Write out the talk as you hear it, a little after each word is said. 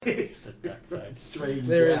It's the duck side. Strange.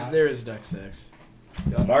 There is duck sex.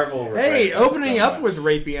 Marvel. Hey, opening so up much. with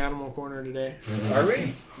Rapey Animal Corner today. Are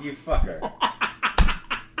we? You fucker.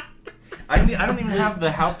 I don't even have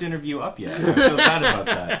the Haupt interview up yet. I feel bad about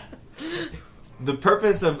that. The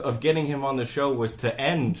purpose of getting him on the show was to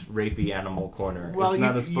end Rapey Animal Corner. Well, it's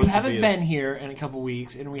not you haven't been here in a couple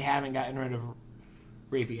weeks, and we haven't gotten rid of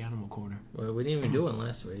Rapey Animal Corner. Well, we didn't even do one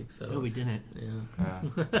last week, so... Oh, we didn't.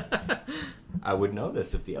 Yeah. I would know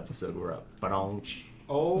this if the episode were up.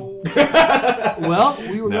 Oh. Well,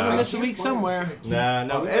 we were going to No. miss a week somewhere. Nah,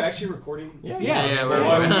 no. Are we It's, actually recording? Yeah.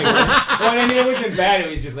 Well, I mean, it wasn't bad.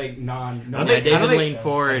 It was just like I Yeah, don't think- David think- leaned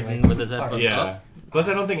forward and with his headphones yeah. up. Plus,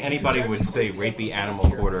 I don't think anybody would say Rapey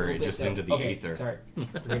Animal Corner just into the Okay, ether. sorry. We're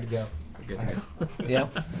good to go. We're good to go.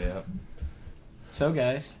 Yep. Yeah. So,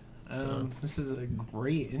 guys, this is a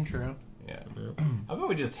great intro. Yeah. How about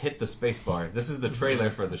we just hit the space bar? This is the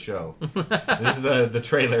trailer for the show. This is the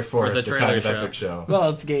trailer for the the trailer Kind of show. Epic show.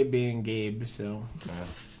 Well, it's Gabe being Gabe, so...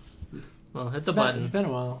 Well, hit the It's button. been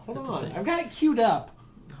a while. Hold Hit the on. thing. I've got it queued up.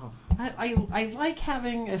 Oh. I like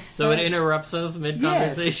having a So it set- interrupts us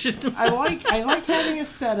mid-conversation? Yes. I like having a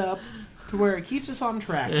setup to where it keeps us on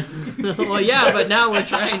track. Well, yeah, but now we're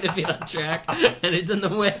trying to be on track, and it's in the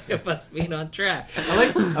way of us being on track.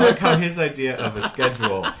 I like how his idea of a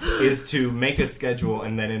schedule is to make a schedule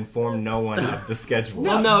and then inform no one of the schedule.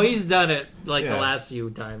 Well, no, he's done it like Yeah. the last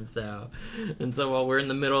few times now. And so while we're in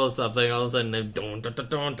the middle of something, all of a sudden they dun, dun, dun,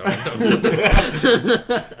 dun, dun,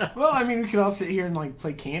 dun. Well, I mean, we could all sit here and like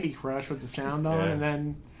play Candy Crush with the sound on, Yeah. and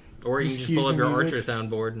then Or you can Just just pull up your using Archer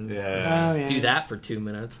soundboard and Yeah. oh, yeah. do that for 2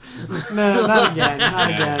 minutes. No, not again. Not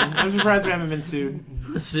Yeah. again. I'm surprised we haven't been sued.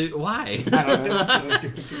 So, why? I don't know.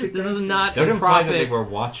 This is not That would a imply that they profit were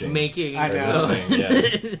watching. making I know.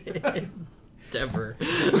 endeavor.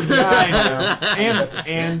 Yeah, I know.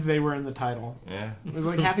 And they were in the title. Yeah. It was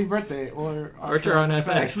like Happy Birthday or Archer on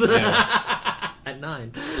FX Yeah. at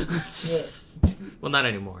 9. Well, not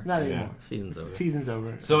anymore. Not Yeah. anymore. Season's over. Season's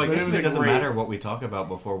over. So I But guess was it a doesn't great- matter what we talk about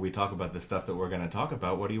before we talk about the stuff that we're going to talk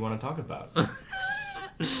about. What do you want to talk about?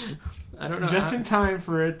 I don't know. Just in time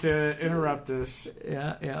for it to interrupt us.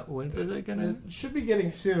 Yeah. When's it gonna? It should be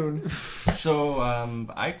getting soon. So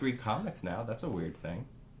I read comics now. That's a weird thing.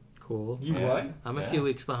 Cool. You Yeah. what? I'm a Yeah. few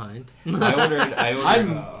weeks behind. I ordered.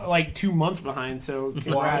 I'm like 2 months behind, so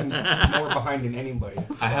Well, I'm congrats. more behind than anybody.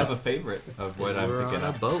 I have a favorite of what I'm We're picking on a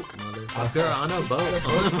up. boat, motherfucker. On a boat.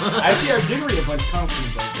 Actually, I did read a bunch of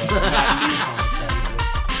comics, but not new comics,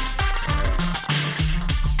 obviously.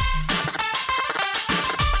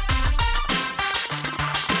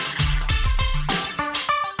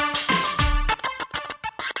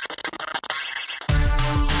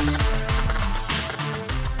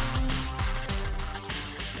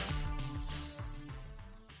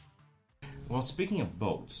 Well, speaking of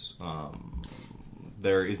boats,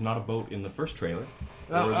 there is not a boat in the first trailer.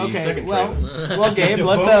 Oh, or the okay, second well, trailer. well, Gabe, The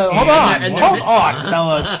let's boat hold on, and hold there's- on,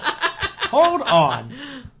 fellas, hold on.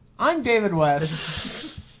 I'm David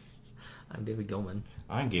West. I'm David Gilman.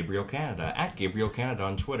 I'm Gabriel Canada, at Gabriel Canada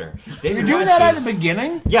on Twitter. You're David doing West that at is- the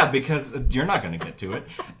beginning. Yeah, because you're not going to get to it.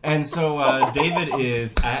 And so David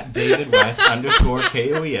is at David West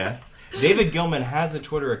 _KOES. David Gilman has a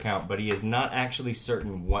Twitter account, but he is not actually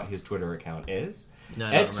certain what his Twitter account is. No,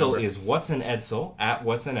 I don't Edsel remember. is What's an Edsel, at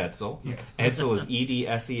What's an Edsel. Yes. Edsel is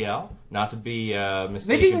EDSEL, not to be They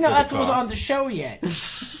mistaken. didn't even know for the Etzel was talk. on the show yet.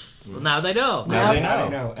 Well, now they know. Now they I know.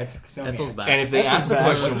 don't know. It's Etzel's back. And if they Etzel's ask the back.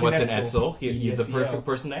 question, What's what's an an Edsel? Edsel, you're the EDSEL. perfect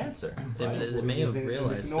person to answer. They may have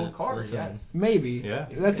realized It's an old it. car, Listen. yes. Maybe. Yeah.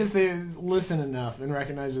 That's if they listen enough and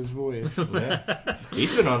recognize his voice. Yeah.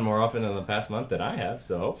 He's been on more often in the past month than I have,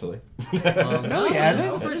 so hopefully. No, he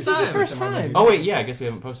hasn't. First This is the time. first time. Oh wait, yeah, I guess we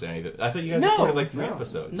haven't posted any of it. I thought you guys No. recorded like 3 No.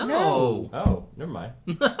 episodes. No. Oh, never mind.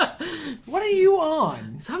 What are you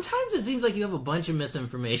on? Sometimes it seems like you have a bunch of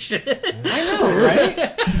misinformation. I know,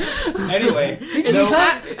 right? Anyway, And no,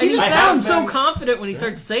 you I sound have so been- confident when he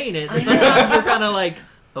starts saying it. And sometimes you're kind of like,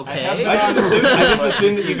 okay. I just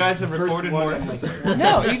assumed that you guys have First recorded one, more I'm like, episodes.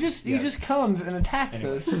 No, he just comes and attacks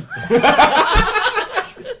us.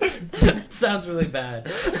 It sounds really bad.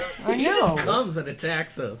 I He just know. comes and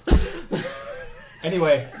attacks us.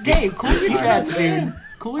 Anyway, Gabe, cool your jets, dude.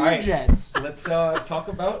 Cool your Alright. jets. let's talk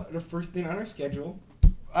about the first thing on our schedule.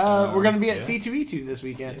 We're gonna be at Yeah. C2E2 this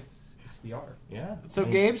weekend. Yes, we are. Yeah. So,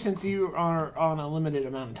 Gabe, since you are on a limited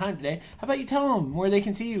amount of time today, how about you tell them where they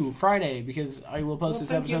can see you Friday? Because I will post Well, this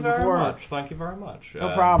thank you episode very before. much. Thank you very much.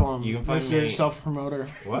 No problem. You can find Mr. me. Self-promoter.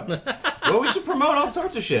 What? Well, we should promote all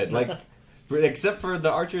sorts of shit. Like, Except for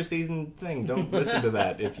the Archer season thing. Don't listen to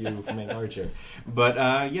that if you make Archer. But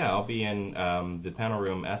I'll be in the panel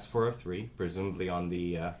room S403, presumably on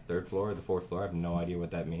the 3rd floor or the 4th floor. I have no idea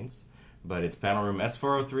what that means. But it's panel room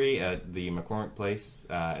S403 at the McCormick Place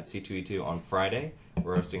at C2E2 on Friday.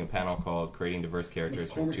 We're hosting a panel called Creating Diverse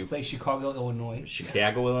Characters from Place, Chicago, Illinois.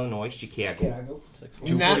 Chicago.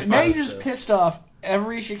 Now you just pissed off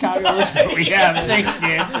every Chicago listener we have. Thanks,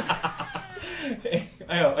 man.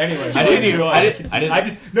 Anyway,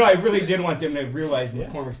 I really did want them to realize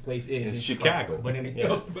McCormick's Place is It's Chicago. But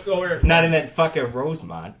It's not in that fucking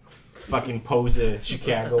Rosemont. Fucking poser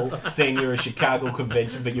Chicago, saying you're a Chicago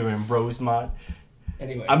convention, but you're in Rosemont.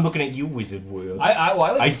 Anyway, I'm looking at you, Wizard World. I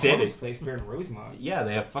like said McCormick's it. Place here in Rosemont. Yeah,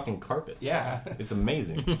 they have fucking carpet. Yeah, It's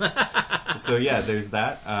amazing. So yeah, there's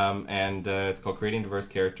that, and it's called Creating Diverse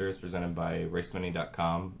Characters, presented by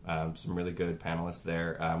RaceMoney.com. Some really good panelists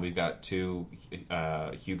there. We've got 2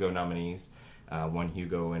 Hugo nominees, 1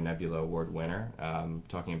 Hugo and Nebula Award winner,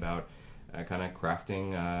 talking about kind of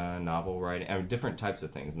crafting novel writing, different types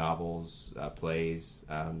of things, novels, plays,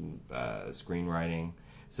 screenwriting.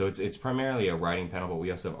 So it's primarily a writing panel, but we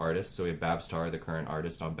also have artists. So we have Bab Starr, the current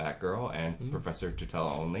artist on Batgirl, and Professor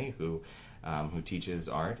Tutela Only, who teaches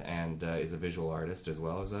art and is a visual artist as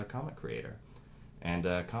well as a comic creator and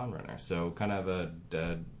a con runner. So kind of a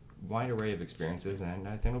wide array of experiences, and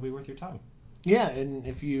I think it'll be worth your time. Yeah, and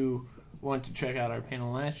if you want to check out our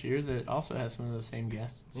panel last year that also has some of those same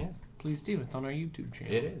guests, please do. It's on our YouTube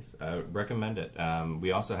channel. It is. I recommend it.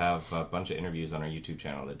 We also have a bunch of interviews on our YouTube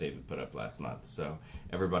channel that David put up last month. So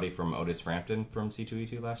everybody from Otis Frampton from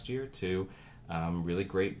C2E2 last year to really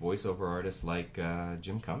great voiceover artists like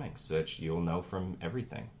Jim Cummings, which you'll know from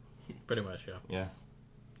everything. Pretty much, yeah. Yeah.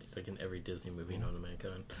 It's like in every Disney movie known to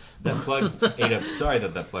mankind. That plug ate up. Sorry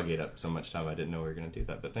that plug ate up so much time. I didn't know we were going to do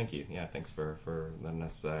that, but thank you. Yeah, thanks for letting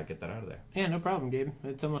us get that out of there. Yeah, no problem, Gabe.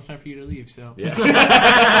 It's almost time for you to leave, so. Yeah.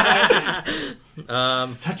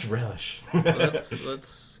 Such relish.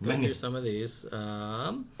 Let's go through some of these.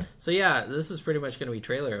 So yeah, this is pretty much going to be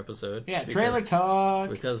trailer episode. Yeah, trailer talk.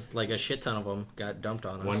 Because like a shit ton of them got dumped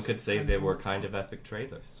on us. One could say they were kind of epic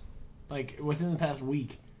trailers. Like within the past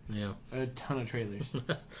week. Yeah. A ton of trailers.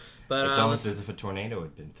 But it's almost as if a tornado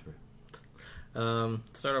had been through.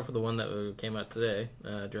 Start off with the one that came out today,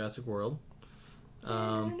 Jurassic World.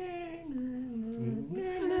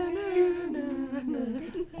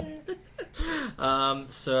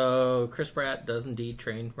 So Chris Pratt does indeed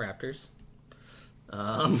train raptors.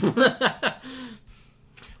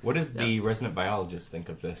 What does the resident biologist think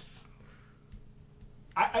of this?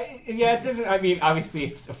 It doesn't. I mean, obviously,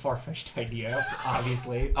 it's a far-fetched idea.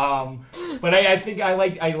 Obviously, but I think I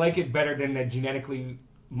like it better than the genetically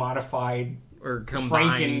modified or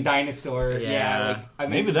combined Franken dinosaur. Yeah,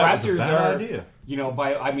 maybe that was a raptors bad idea. No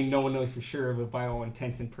one knows for sure, but by all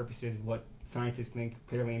intents and purposes, what scientists think,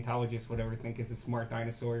 paleontologists, whatever, think is a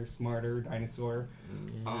smarter dinosaur.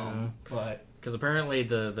 Yeah. But because apparently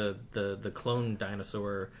the clone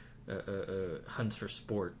dinosaur. Hunts for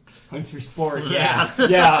sport. Yeah.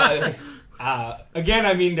 Again,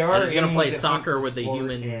 I mean, there are. He's gonna play soccer with the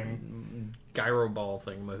human gyro ball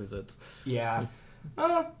thing. Moozits. Yeah.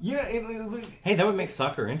 Hey, that would make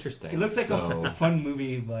soccer interesting. It looks like a fun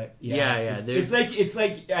movie, but it's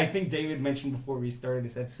like I think David mentioned before we started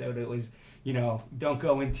this episode. It was. Don't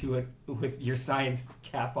go into it with your science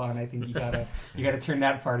cap on. I think you gotta turn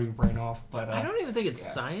that part of your brain off. But I don't even think it's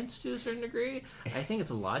science to a certain degree. I think it's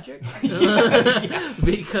logic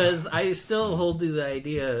because I still hold to the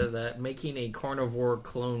idea that making a carnivore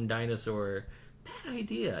clone dinosaur, bad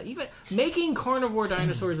idea. Even making carnivore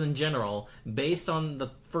dinosaurs in general, based on the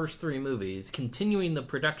first 3 movies, continuing the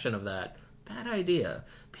production of that. Bad idea.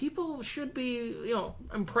 People should be,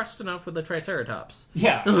 impressed enough with the Triceratops.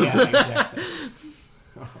 Yeah, exactly.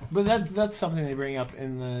 But that's something they bring up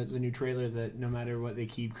in the new trailer, that no matter what they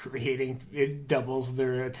keep creating, it doubles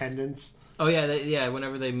their attendance. Oh yeah,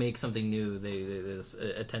 whenever they make something new, there's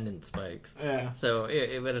attendance spikes. Yeah. So,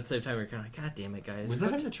 but at the same time, you're kind of like, God damn it, guys! Was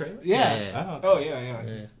that in the trailer? Yeah. Oh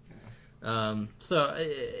yeah. So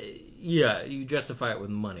you justify it with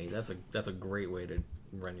money. That's a great way to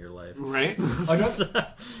run your life. Right?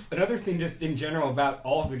 Another thing just in general about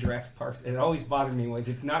all of the Jurassic Parks, it always bothered me, was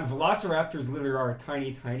it's not Velociraptors literally are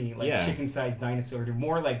tiny chicken-sized dinosaurs. They're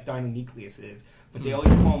more like Deinonychus, but they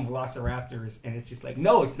always call them Velociraptors, and it's just like,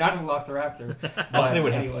 no, it's not a Velociraptor. Also, they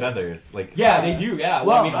would have feathers. Yeah, they do, yeah.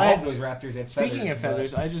 Well, all of those raptors have feathers. Speaking of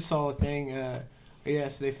feathers, I just saw a thing,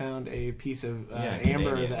 Yes, they found a piece of amber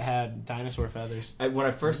Canadian. that had dinosaur feathers. When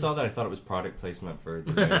I first saw that, I thought it was product placement for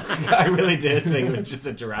the movie. I really did think it was just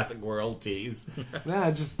a Jurassic World tease. No,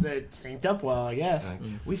 it synced up well, I guess.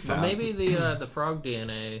 We But found maybe the frog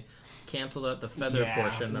DNA canceled out the feather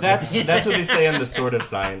portion. Of that's what they say on the Sort of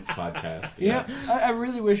Science podcast. Yeah, I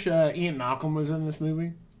really wish Ian Malcolm was in this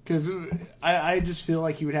movie because I just feel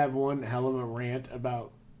like he would have one hell of a rant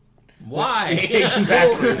about Why?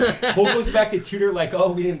 exactly. Well, it goes back to Tudor, like,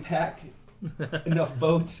 oh, we didn't pack enough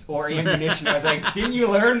boats or ammunition. I was like, didn't you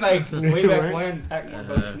learn, like, way back Right. when, pack more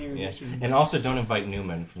boats and Yeah. ammunition? And also, don't invite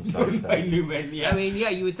Newman from By Seinfeld. Newman, yeah. I mean, yeah,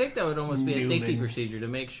 you would think that would almost be a safety Newman. procedure to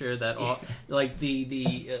make sure that all, like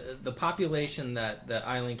the population that the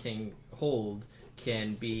Island King hold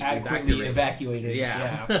can be adequately evacuated. evacuated.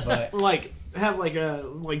 Yeah. But like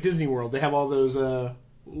like Disney World. They have all those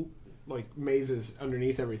like mazes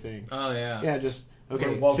underneath everything. Oh yeah. Yeah, just okay.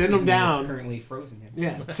 where Walt Send them Disney is down. currently frozen in.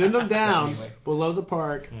 Yeah, send them down Anyway. below the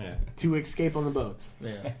park Yeah. to escape on the boats.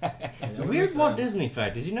 Yeah. A weird Walt Disney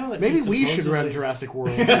fact. Did you know that Maybe he we should run supposedly- Jurassic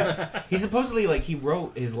World. He supposedly, like, he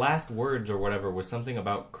wrote his last words or whatever was something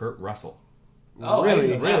about Kurt Russell. Oh, Really? I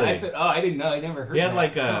didn't know that. Really? I didn't know. I never heard He had that.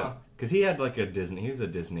 like Huh. because he had like a Disney. He was a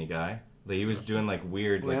Disney guy. Like, he was doing like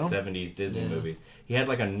weird like Well. 70s Disney Yeah. movies. He had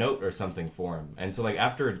like a note or something for him, and so like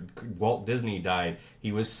after Walt Disney died,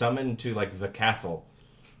 he was summoned to like the castle.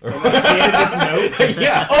 He had this note.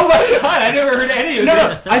 Yeah. Oh my god! I never heard any of No,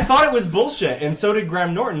 this. I thought it was bullshit, and so did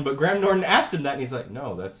Graham Norton. But Graham Norton asked him that, and he's like,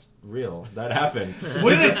 "No, that's real. That happened."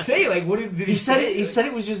 What did it say? Like, what did He said it. He said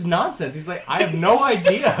it was just nonsense. He's like, I have no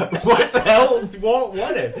idea what the hell Walt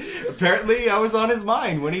wanted. Apparently, I was on his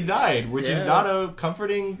mind when he died, which is Yeah. not a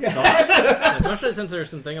comforting thought. Especially since there's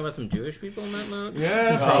something about some Jewish people in that note.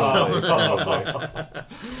 Yeah, probably.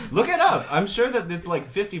 Look it up. I'm sure that it's like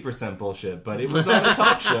 50% bullshit, but it was on a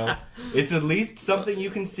talk show. It's at least something you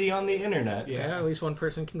can see on the internet. Yeah, at least one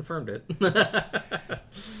person confirmed it.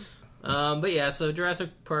 But yeah, so Jurassic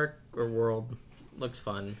Park or World looks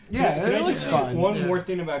fun. Yeah, Can I it just looks say fun. one Yeah. more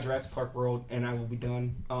thing about Jurassic Park World, and I will be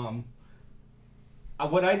done.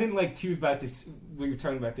 What I didn't like too about this, we were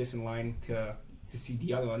talking about this in line to see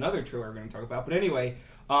the another trailer we're going to talk about. But anyway,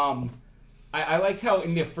 I liked how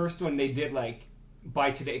in the first one they did like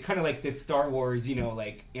by today, kind of like this Star Wars,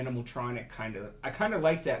 like animatronic kind of. I kind of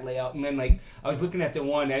liked that layout, and then like I was looking at the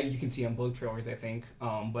one that you can see on both trailers, I think.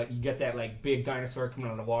 But you get that like big dinosaur coming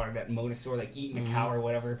out of the water, that mosasaur like eating a cow or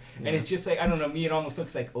whatever, and it's just like I don't know, me it almost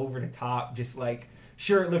looks like over the top, just like.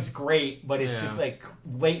 Sure, it looks great, but it's just like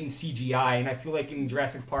blatant CGI, and I feel like in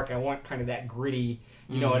Jurassic Park, I want kind of that gritty,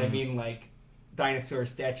 you know what I mean, like dinosaur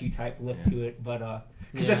statue type look to it. But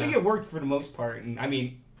because I think it worked for the most part, and I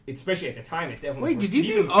mean, especially at the time, it definitely. Wait, worked. did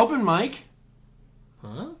you do open mic?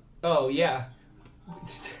 Huh? Oh yeah.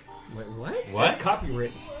 Wait, what? What? That's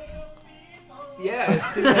copyright. Yeah.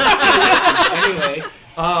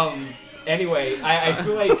 Anyway, I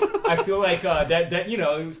feel like that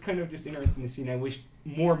it was kind of just interesting to see, and I wish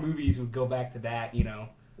more movies would go back to that. Yeah,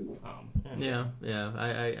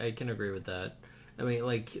 I can agree with that. I mean,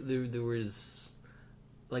 like there was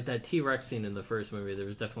like that T-Rex scene in the first movie. There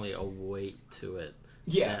was definitely a weight to it.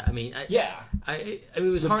 Yeah. I mean, I mean, it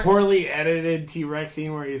was The hard. poorly edited T-Rex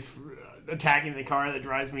scene where he's attacking the car that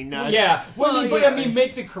drives me nuts. Yeah, well, Well, I mean,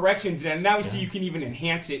 make the corrections, and now you can even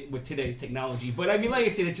enhance it with today's technology. But I mean, like I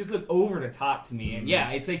said, it just looked over the top to me, and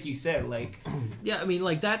yeah, it's like you said, like Yeah, I mean,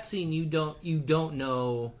 like that scene, you don't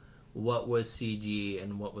know what was CG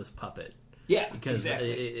and what was puppet. yeah, Because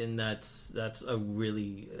exactly. and that's a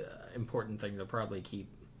really important thing to probably keep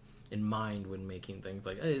in mind when making things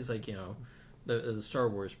like it's like the Star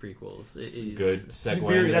Wars prequels. Good segue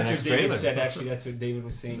into the That's next what David trailer. said. Actually, that's what David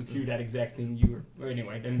was saying too. That exact thing you were. Or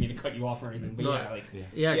anyway, I didn't mean to cut you off or anything, but No, yeah, like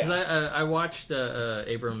Yeah, because I watched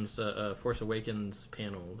Abrams' Force Awakens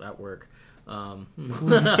panel at work. On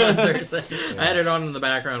Thursday. I had it on in the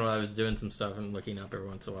background while I was doing some stuff and looking up every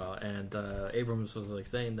once in a while. And Abrams was like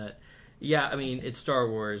saying that, yeah, I mean, it's Star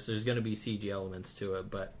Wars. There's going to be CG elements to it,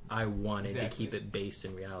 but I wanted to keep it based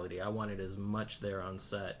in reality. I wanted as much there on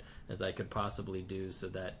set as I could possibly do, so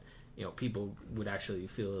that people would actually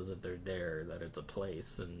feel as if they're there, that it's a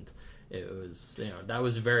place. And it was that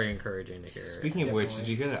was very encouraging to hear. Speaking of which, did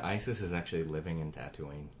you hear that ISIS is actually living in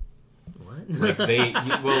Tatooine? What? Like they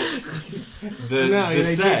they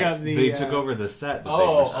set, took up the, they took over the set that they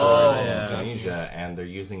Oh, restored in yeah. Tunisia, and they're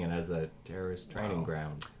using it as a terrorist training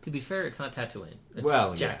ground. To be fair, it's not Tatooine. It's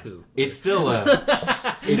Well, yeah. Jakku. It's still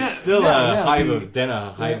a hive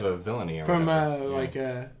of villainy or From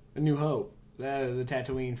whatever. A New Hope. The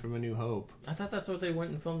Tatooine from A New Hope. I thought that's what they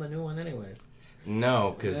went and filmed the new one anyways.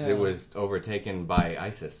 No, because it was overtaken by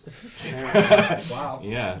ISIS. Wow.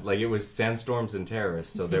 Yeah, like it was sandstorms and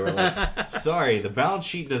terrorists. So they were like, sorry, the balance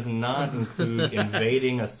sheet does not include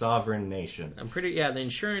invading a sovereign nation. I'm pretty. Yeah, the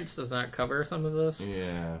insurance does not cover some of this.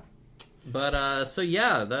 Yeah. But so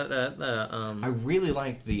yeah, I really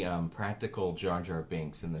liked the practical Jar Jar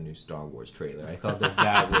Binks in the new Star Wars trailer. I thought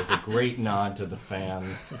that was a great nod to the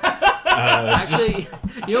fans. Actually,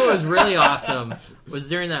 you know what was really awesome was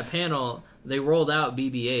during that panel they rolled out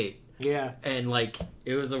BB-8. Yeah. And, like,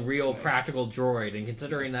 it was a real practical droid. And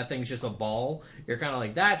considering that thing's just a ball, you're kind of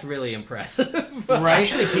like, that's really impressive.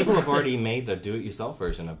 Actually, people have already made the do-it-yourself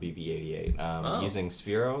version of BB-88 using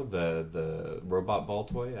Sphero, the robot ball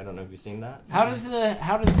toy. I don't know if you've seen that. How does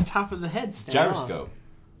the top of the head stand Gyroscope.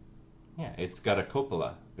 Yeah, it's got a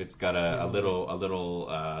cupola. It's got a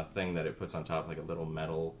little thing that it puts on top, like a little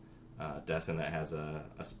metal desk, and that has a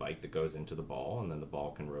spike that goes into the ball, and then the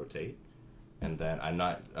ball can rotate. And then I'm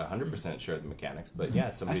not 100% sure of the mechanics, but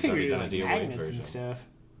yeah, somebody's already done a DOA version. And stuff.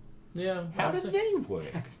 Yeah. How did they work?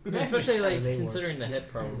 Yeah, especially like considering the head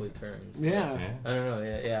probably turns. Yeah. I don't know.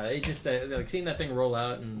 Yeah. It just like seeing that thing roll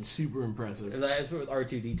out and Super impressive. that's with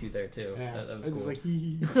R2D2 there too. Yeah. That was It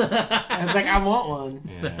cool. I was like, I want one.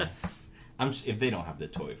 Yeah. If they don't have the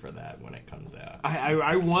toy for that when it comes out.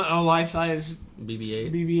 I want a life-size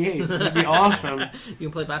BB-8. BB-8. That'd be awesome. You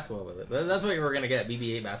can play basketball with it. That's what we're gonna get.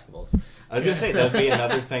 BB-8 basketballs. I was going to say, that'd be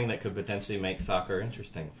another thing that could potentially make soccer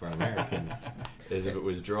interesting for Americans. Is if it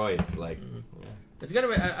was droids, like... Yeah. It's gonna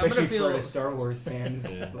be. I'm Especially gonna feel for the Star Wars fans.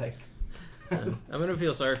 Yeah. Like, I'm gonna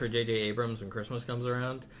feel sorry for J.J. Abrams when Christmas comes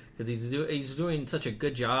around because he's doing such a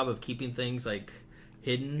good job of keeping things like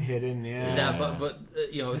hidden. Yeah. That, but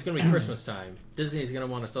you know, it's gonna be Christmas time. Disney's gonna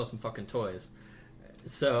want to sell some fucking toys,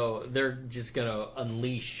 so they're just gonna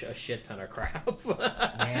unleash a shit ton of crap.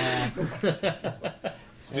 Yeah.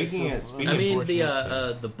 Speaking I mean,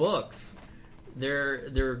 the books,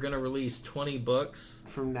 they're gonna release 20 books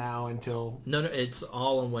From now until... No, it's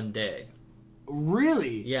all in one day.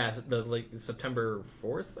 Really? Yeah, like September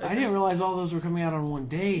 4th. I didn't realize all those were coming out on one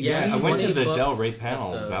day. Yeah, I went to 20 the books Del Rey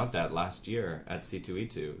panel at the- about that last year at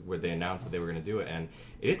C2E2, where they announced that they were going to do it, and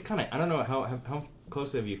it is kind of, I don't know, how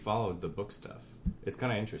closely have you followed the book stuff? It's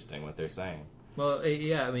kind of interesting what they're saying. Well,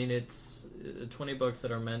 yeah, I mean, it's 20 books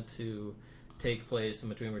that are meant to take place in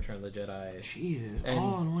between Return of the Jedi. Jesus, And-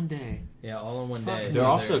 all in one day. Yeah, all in one Fuck. day. They're So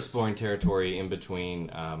also there's- exploring territory in between,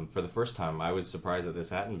 for the first time. I was surprised that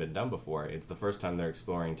this hadn't been done before. It's the first time they're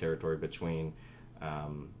exploring territory between,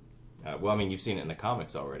 well, I mean, you've seen it in the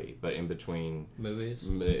comics already, but in between movies.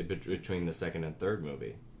 between the second and third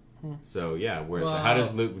movie. So yeah, whereas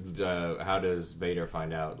Well- how does Vader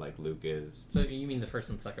find out like Luke is? So you mean the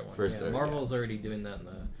first and second one? First, yeah, Marvel's already doing that in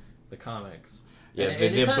the comics. Yeah, And they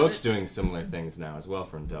it's have not- books doing similar things now as well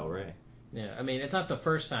from Del Rey. Yeah, I mean, it's not the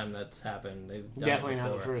first time that's happened. They've done Definitely it not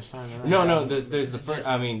the before. first time. No, there's the first.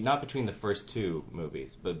 I mean, not between the first two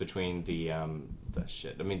movies, but between the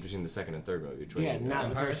shit. I mean, between the second and third movie. Between, Yeah, not the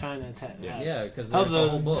Empire. first time that's happened. Yeah, because Hell, there's a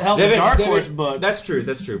whole book. hell, the Dark Horse book. That's true,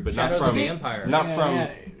 but Shadows not of from the Empire. Not Yeah, from.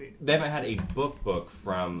 yeah. They haven't had a book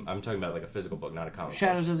from. I'm talking about like a physical book, not a comic.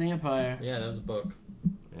 Shadows of the Empire. Yeah, that was a book.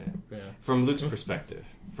 Yeah. Yeah. From Luke's perspective,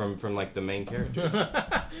 from like the main characters,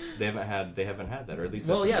 they haven't had that, or at least. That's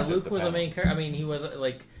Well, what yeah, they said at Luke the was a panel. main character. I mean, he was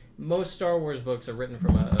like most Star Wars books are written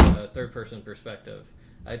from a third-person perspective.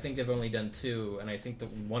 I think they've only done 2, and I think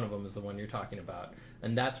that one of them is the one you're talking about,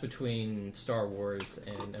 and that's between Star Wars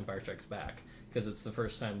and Empire Strikes Back because it's the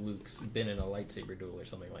first time Luke's been in a lightsaber duel or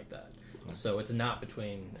something like that. So it's not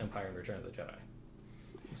between Empire and Return of the Jedi.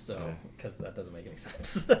 So because that doesn't make any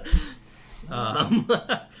sense.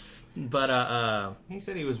 But He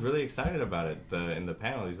said he was really excited about it in the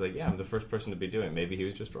panel. He's like, "Yeah, I'm the first person to be doing it. Maybe he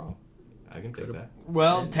was just wrong. I can take that.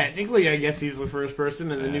 Well, technically, I guess he's the first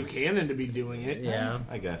person in the Yeah. new canon to be doing it. yeah.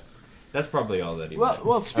 I guess that's probably all that he. Well,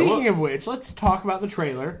 meant. speaking of which, let's talk about the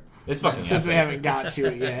trailer it's fucking since we epic. haven't got to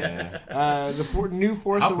it yet. Yeah. The new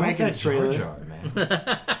Force How about Awakens that Jar trailer. Jar,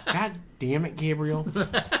 man? God damn it, Gabriel!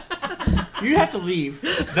 You have to leave.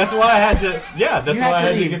 That's why I had to. Yeah, that's You why have I to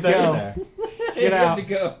had to leave. get that Go. in there. You have out. to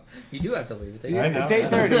go. You do have to leave. It's I know. It's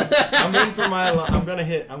 8:30. I'm waiting for my. I'm gonna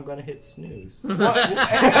hit snooze. Real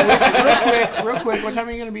quick, what time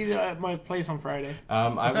are you going to be at my place on Friday?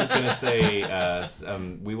 I was gonna say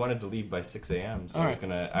we wanted to leave by 6 a.m. So All I was right.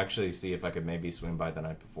 gonna actually see if I could maybe swing by the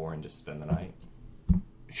night before and just spend the night.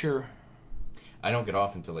 Sure. I don't get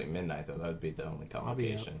off until like midnight though. That would be the only be up.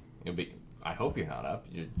 complication. It'll be. I hope you're not up.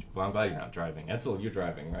 Well, I'm glad you're not driving. Edsel, you're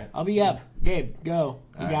driving, right? I'll be up. Gabe, go.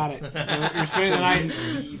 You All got it. You're spending the night.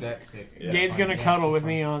 leave at 6. Yeah. Gabe's going to cuddle with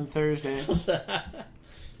me on Thursday.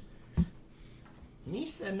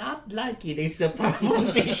 Misa not like it is a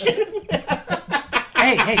proposition.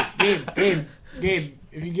 Hey, Gabe.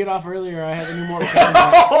 If you get off earlier, I have the new Mortal Kombat.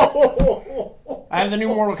 I have the new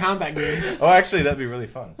Mortal Kombat game. Oh, actually, that'd be really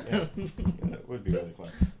fun. Yeah, that would be really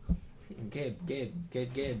fun. Gabe.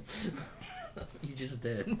 You just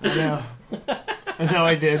did. I know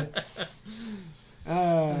I did.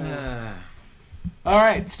 All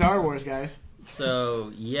right, Star Wars, guys.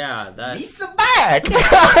 So, yeah, that... Misa back!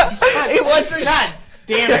 It was a... God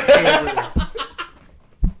damn it, Gabe.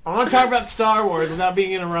 I want to talk about Star Wars without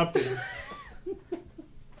being interrupted.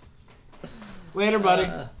 Later, buddy.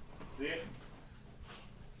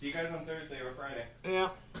 See you guys on Thursday or Friday. Yeah.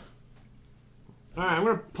 Alright, I'm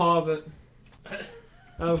going to pause it.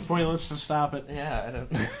 That was pointless to stop it. Yeah, I don't...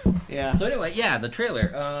 Yeah. So anyway, yeah, the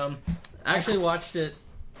trailer. I actually watched it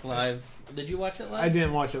live. Did you watch it live? I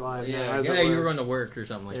didn't watch it live. Yeah, no, I was yeah, at you were work. going to work or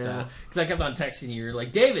something like that. Because I kept on texting you. You're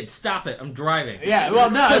like, David, stop it. I'm driving. Yeah, well,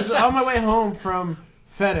 no, I was on my way home from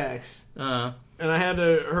FedEx. Uh-huh. And I had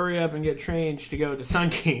to hurry up and get changed to go to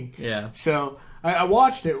Sun King. Yeah. So I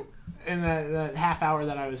watched it in that half hour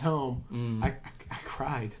that I was home. I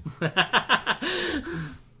cried.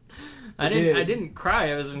 I didn't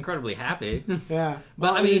cry. I was incredibly happy. Yeah.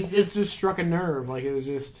 But, well, I mean, it just struck a nerve. Like, it was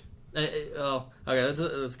just... Okay,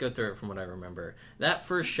 let's go through it from what I remember. That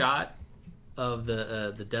first shot of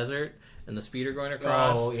the desert and the speeder going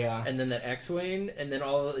across, Oh, yeah. and then that X-wing, and then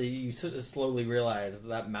you slowly realize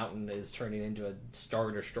that mountain is turning into a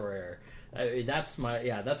Star Destroyer. That's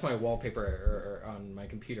my wallpaper on my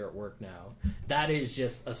computer at work now. That is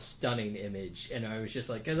just a stunning image, and I was just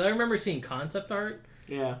like, because I remember seeing concept art.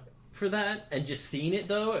 Yeah. For that, and just seeing it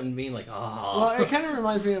though, and being like, oh. Well, it kind of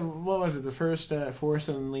reminds me of, what was it, the first Force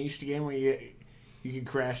Unleashed game where you could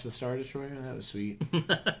crash the Star Destroyer? That was sweet.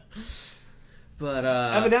 But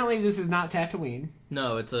evidently, this is not Tatooine.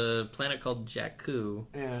 No, it's a planet called Jakku.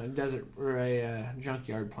 Yeah, a desert or a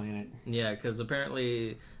junkyard planet. Yeah, because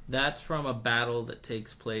apparently that's from a battle that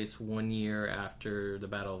takes place 1 year after the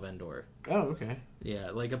Battle of Endor. Oh, okay.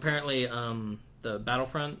 Yeah, like apparently, the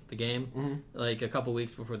Battlefront, the game, like a couple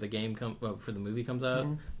weeks before the game before the movie comes out,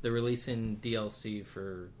 they're releasing DLC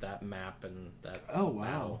for that map and that. Oh wow,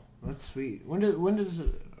 battle. That's sweet. When does?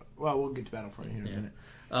 Well, we'll get to Battlefront here in a minute.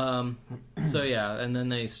 So yeah, and then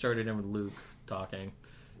they started in with Luke talking.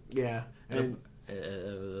 Yeah, and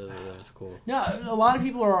that was cool. no, a lot of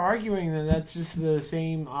people are arguing that that's just the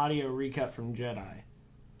same audio recut from Jedi.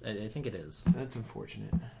 I think it is. That's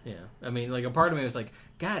unfortunate. Yeah. I mean, like, a part of me was like,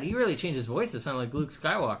 God, he really changed his voice to sound like Luke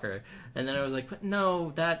Skywalker. And then I was like, but no,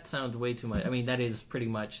 that sounds way too much. I mean, that is pretty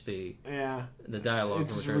much the dialogue.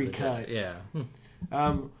 It's recut. Yeah.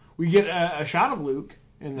 We get a shot of Luke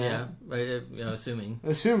in that. Yeah, assuming.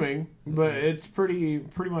 But it's pretty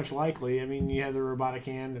much likely. I mean, you have the robotic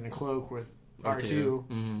hand and a cloak with R2.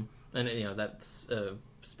 Mm-hmm. And, that's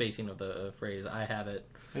spacing of the phrase, I have it.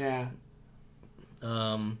 Yeah.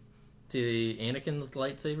 To Anakin's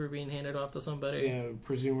lightsaber being handed off to somebody. Yeah,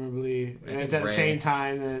 presumably. And it's at Rey. the same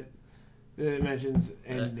time that it mentions,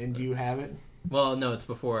 and do you have it? Well, no, it's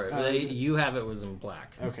before. You have it was in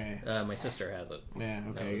black. Okay. My sister has it. Yeah,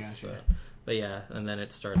 okay, gotcha. But yeah, and then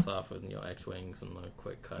it starts off with X-wings and the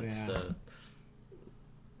quick cuts to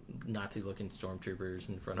Nazi-looking stormtroopers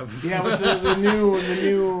in front of. Yeah, with the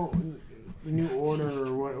new order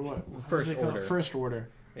or what? First Order. First Order.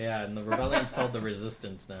 Yeah, and the rebellion's called the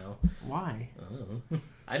Resistance now. Why?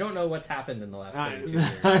 I don't know what's happened in the last 32 years.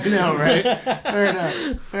 I know,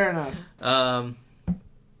 right? Fair enough.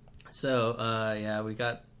 So, we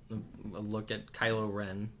got a look at Kylo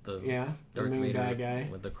Ren, the Darth new Vader bad guy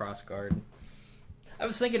with the cross guard. I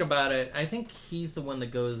was thinking about it. I think he's the one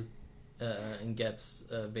that goes and gets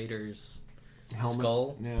Vader's helmet.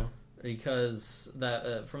 Skull. Yeah. Because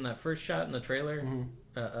that from that first shot in the trailer,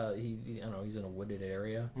 he's in a wooded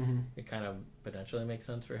area. Mm-hmm. It kind of potentially makes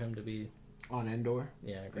sense for him to be on Endor.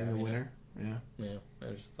 Yeah, in the winter. Yeah.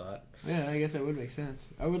 I just thought. Yeah, I guess that would make sense.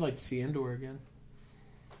 I would like to see Endor again.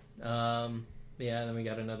 And then we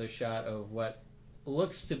got another shot of what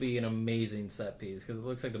looks to be an amazing set piece because it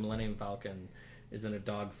looks like the Millennium Falcon is in a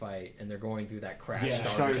dogfight and they're going through that crash.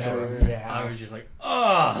 Star Destroyer. Yeah. I was just like,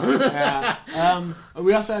 oh.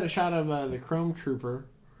 We also had a shot of the Chrome Trooper.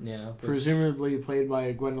 Yeah. Presumably played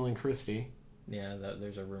by Gwendolyn Christie. Yeah,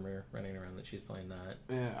 there's a rumor running around that she's playing that.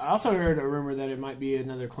 Yeah, I also heard a rumor that it might be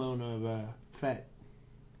another clone of Fett.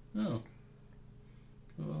 Oh.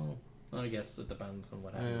 Well, I guess it depends on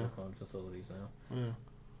what happens with clone facilities now. Yeah.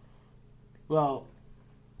 Well,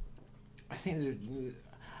 I think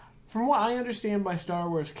from what I understand by Star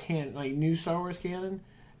Wars canon, like new Star Wars canon,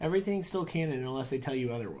 everything's still canon unless they tell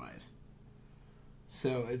you otherwise.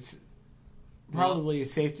 So it's probably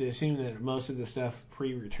safe to assume that most of the stuff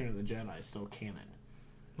pre-Return of the Jedi is still canon.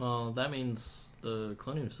 Well, that means the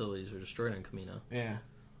cloning facilities were destroyed on Kamino. Yeah.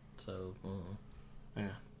 So, yeah.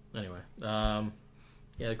 Anyway,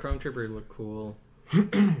 the Chrome Trooper looked cool.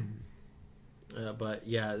 But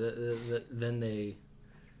yeah, then they,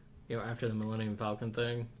 after the Millennium Falcon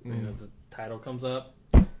thing, the title comes up,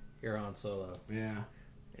 you're on Solo. Yeah.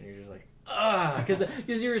 And you're just like, because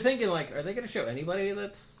you were thinking, like, are they going to show anybody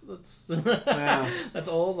that's that's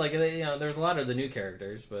old? Like, there's a lot of the new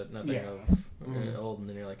characters, but nothing of old. And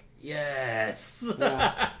then you're like, yes.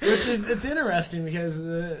 Yeah. Which it's interesting because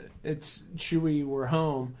it's Chewie. We're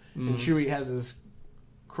home, and Chewie has his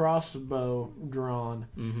crossbow drawn.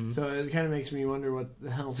 Mm-hmm. So it kind of makes me wonder what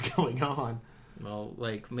the hell's going on. Well,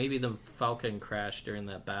 like maybe the Falcon crashed during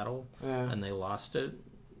that battle, and they lost it.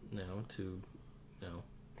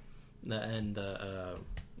 And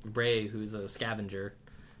Rey, who's a scavenger,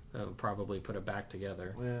 probably put it back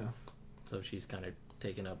together. Yeah. So she's kind of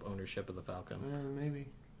taken up ownership of the Falcon. Maybe.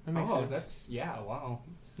 That makes sense. Wow.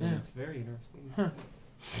 That's very interesting. Huh.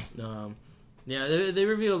 They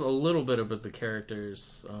revealed a little bit about the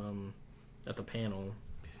characters at the panel.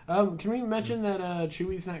 Can we mention that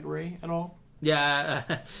Chewie's not gray at all?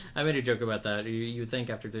 Yeah, I made a joke about that. You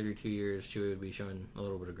think after 32 years, Chewie would be showing a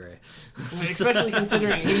little bit of gray. Especially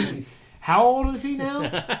considering how old is he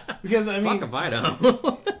now? Because, I mean... Fuck if I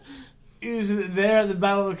know. He was there at the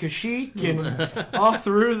Battle of Kashyyyk and all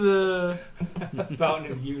through the...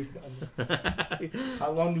 Fountain of Youth.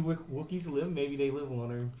 How long do Wookiees live? Maybe they live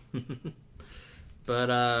longer.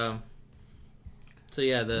 But, so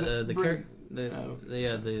yeah, the character...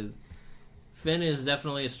 Finn is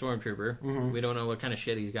definitely a stormtrooper. Mm-hmm. We don't know what kind of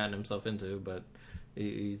shit he's gotten himself into, but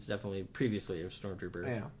he's definitely previously a stormtrooper.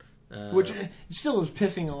 Yeah. Which still is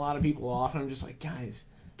pissing a lot of people off. I'm just like, guys,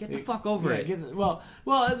 get the fuck over it. Well,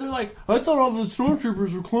 they're like, I thought all the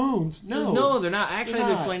stormtroopers were clones. No, they're not. Actually,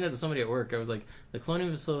 they explained that to somebody at work. I was like, the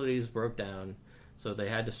cloning facilities broke down, so they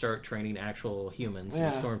had to start training actual humans to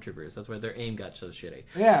be stormtroopers. That's why their aim got so shitty.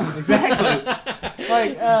 Yeah, exactly.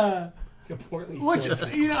 Which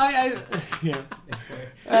I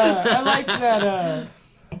like that.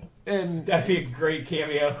 And that'd be a great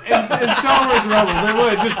cameo in Star Wars Rebels. They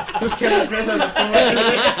would just Kevin Smith on the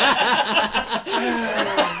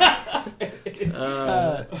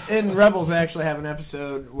story. In Rebels, they actually have an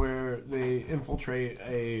episode where they infiltrate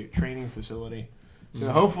a training facility. So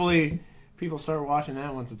hopefully, people start watching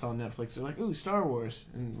that once it's on Netflix. They're like, "Ooh, Star Wars,"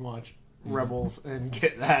 and watch Rebels and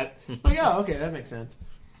get that. Like, oh, okay, that makes sense.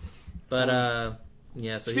 But,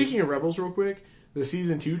 So speaking of Rebels real quick, the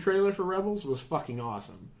Season 2 trailer for Rebels was fucking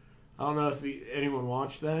awesome. I don't know if anyone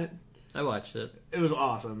watched that. I watched it. It was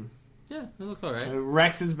awesome. Yeah, it looked alright.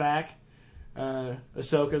 Rex is back.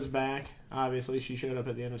 Ahsoka's back. Obviously, she showed up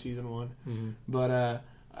at the end of Season 1. Mm-hmm. But,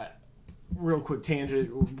 real quick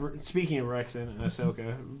tangent. Speaking of Rex and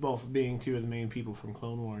Ahsoka, both being two of the main people from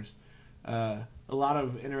Clone Wars, a lot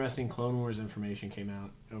of interesting Clone Wars information came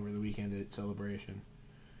out over the weekend at Celebration.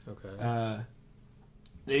 Okay.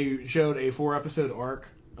 They showed a 4-episode arc,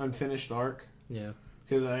 unfinished arc. Yeah.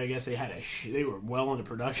 Because I guess they had they were well into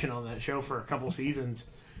production on that show for a couple seasons,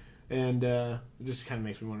 and it just kind of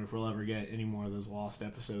makes me wonder if we'll ever get any more of those lost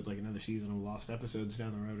episodes, like another season of lost episodes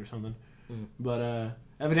down the road or something. Mm. But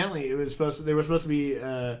evidently, they were supposed to be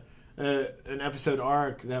an episode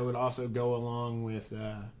arc that would also go along with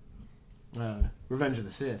Revenge of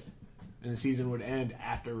the Sith, and the season would end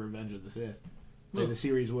after Revenge of the Sith. Like the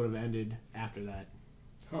series would have ended after that.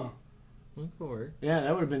 Huh. Cool. Yeah,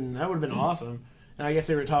 that would have been awesome. And I guess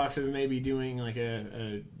there were talks of maybe doing like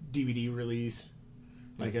a DVD release,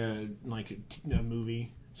 like a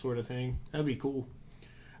movie sort of thing. That'd be cool.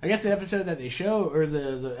 I guess the episode that they show, or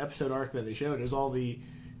the episode arc that they showed, is all the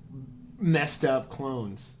messed up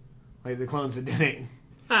clones, like the clones that didn't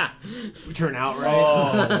turn out right.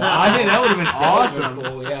 Oh, wow. I think that would have been awesome.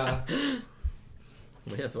 Cool, yeah.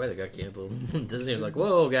 Well, that's why they got canceled. Disney was like,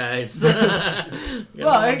 "Whoa, guys!"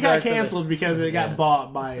 Well, it got canceled because it got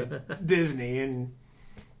bought by Disney, and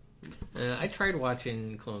I tried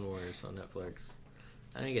watching Clone Wars on Netflix.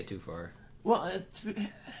 I didn't get too far. Well, it's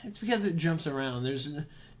because it jumps around. There's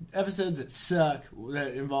episodes that suck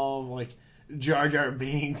that involve like Jar Jar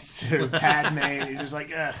Binks or Padme, and you're just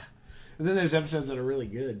like, ugh. And then there's episodes that are really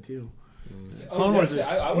good too. Clone Wars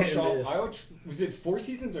I watched, was it 4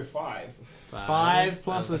 seasons or 5? 5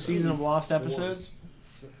 plus the season of lost episodes?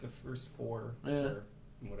 The first 4. Yeah. Or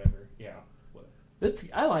whatever. Yeah.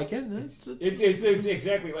 I like it. It's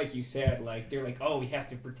exactly like you said. Like they're like, oh, we have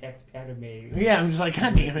to protect Padme. Yeah, I'm just like,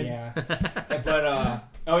 God damn it. Yeah, but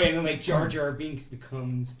and then like Jar Jar Binks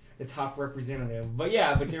becomes the top representative. But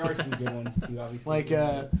there are some good ones too. Obviously, Like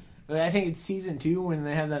I think it's season 2 when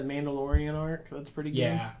they have that Mandalorian arc. That's pretty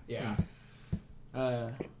good. Yeah.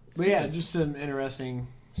 But yeah, just some interesting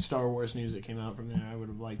Star Wars news that came out from there. I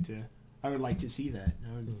would like to see that.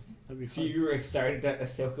 That'd be So fun. you were excited that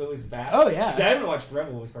Ahsoka was back? Oh, yeah. Because I haven't watched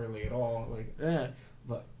Rebels hardly at all. Like, Yeah.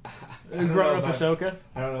 but Grown up Ahsoka.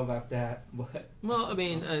 I don't know about that. But Well, I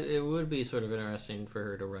mean, it would be sort of interesting for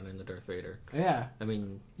her to run into Darth Vader. Yeah. I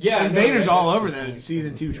mean, And no, Vader's all that's over pretty that cool.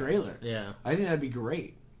 season 2 trailer. yeah. I think that'd be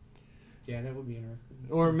great. Yeah, that would be interesting.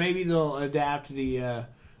 Or maybe they'll adapt the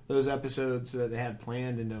those episodes that they had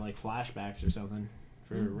planned into like flashbacks or something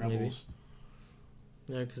for Maybe. Rebels.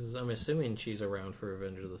 Yeah, because I'm assuming she's around for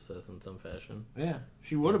Revenge of the Sith in some fashion. Yeah,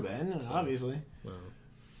 she would have been, So- obviously. Well,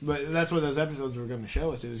 But that's what those episodes were going to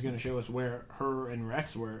show us. It was going to show us where her and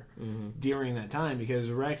Rex were during that time, because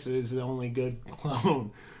Rex is the only good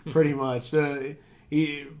clone, pretty much.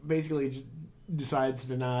 He basically decides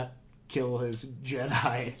to not kill his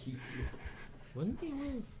Jedi. wouldn't he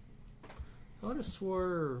with? I would have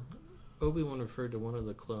swore Obi-Wan referred to one of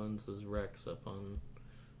the clones as Rex up on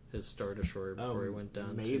his Star Destroyer before he went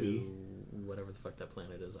down maybe. to whatever the fuck that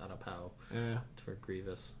planet is, Atapau, Yeah, for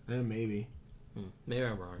Grievous. maybe. Maybe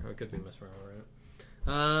I'm wrong. I could be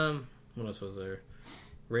misremembering. What else was there?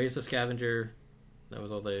 Raise the Scavenger. That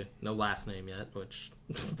was all they. No last name yet, which.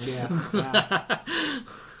 Yeah.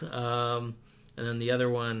 And then the other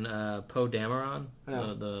one, Poe Dameron,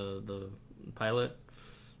 Yeah. the pilot.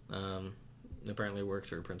 Apparently works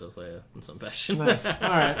for Princess Leia in some fashion. Nice. All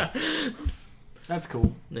right. That's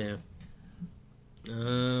cool. Yeah.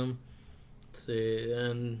 Let's see,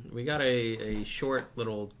 and we got a short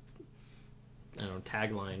little, I don't know,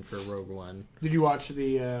 tagline for Rogue One. Did you watch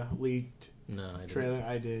the leaked No, I didn't. trailer?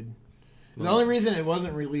 I did. The Well- only reason it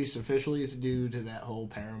wasn't released officially is due to that whole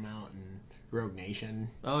Paramount and Rogue Nation.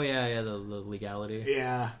 Oh yeah, the legality.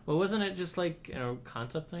 Yeah. Well, wasn't it just like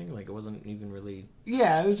concept thing? Like it wasn't even really.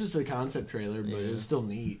 Yeah, it was just a concept trailer, but it Yeah. was still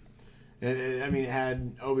neat. I mean, it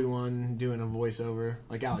had Obi-Wan doing a voiceover,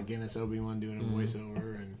 like Alec Guinness, Obi-Wan doing a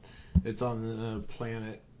voiceover, and it's on the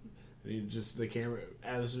planet. And the camera,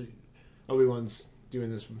 as Obi-Wan's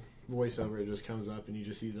doing this voiceover, it just comes up and you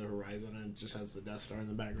just see the horizon, and it just has the Death Star in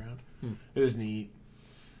the background. It was neat.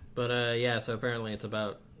 But yeah, so apparently it's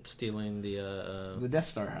about stealing the. The Death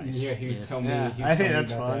Star heist. Yeah, he was telling me. Yeah, he was I think telling me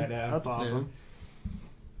that's about fun. that, That's awesome.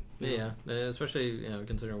 Yeah, especially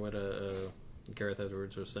considering what Gareth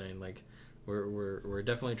Edwards was saying. Like, we're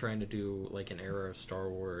definitely trying to do like an era of Star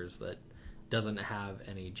Wars that doesn't have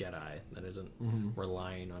any Jedi, that isn't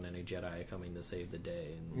relying on any Jedi coming to save the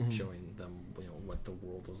day and showing them what the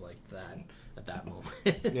world was like at that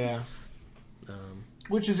moment. Yeah.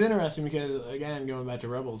 Which is interesting because, again, going back to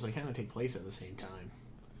Rebels, they kind of take place at the same time.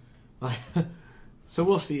 So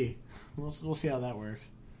we'll see. We'll see how that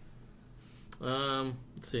works. Let's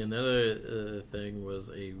see. Another thing was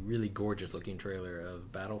a really gorgeous looking trailer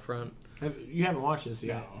of Battlefront. You haven't watched this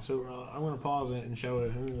yet, No. so I'm going to pause it and show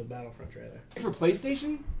it in the Battlefront trailer. For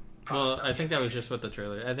PlayStation? Well, I think that was just what the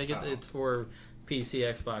trailer. I think it's for PC,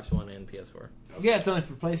 Xbox One, and PS4. Yeah, it's only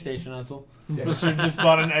for PlayStation, that's all. Yeah. Unless you just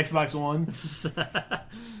bought an Xbox One.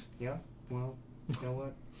 Yeah. Well, you know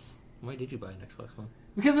what? Why did you buy an Xbox One?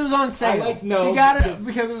 Because it was on sale. You got it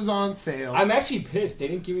because it was on sale. I'm actually pissed. They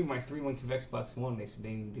didn't give me my 3 months of Xbox One. They said they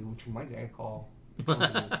didn't do, which reminds me, I call.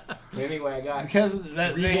 But anyway, I got Because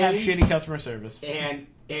they have days. shitty customer service. and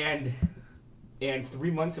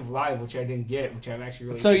 3 months of live, which I didn't get, which I'm actually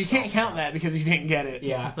really. So you pissed can't off count about. that because you didn't get it.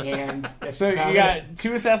 Yeah, and that's So about you it. got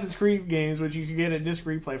 2 Assassin's Creed games, which you could get a disc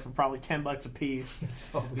replay for probably $10 a piece. That's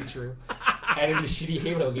probably true. And in the shitty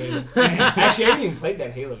Halo game. Actually, I haven't even played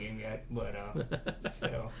that Halo game yet, but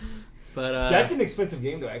so. But That's an expensive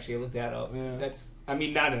game, though. Actually, I looked that up. Yeah. That's, I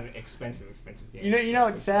mean, not an expensive game. You know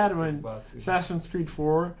what's sad when $50. Assassin's Creed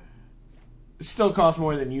 4 still costs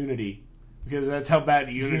more than Unity because that's how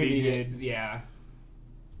bad Unity did. Yeah.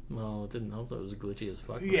 well, it didn't help that it was glitchy as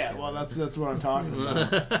fuck. Yeah, well, that's what I'm talking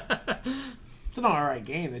about. It's an alright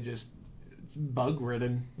game. It's bug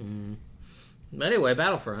ridden. But anyway,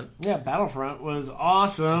 Battlefront. Yeah, Battlefront was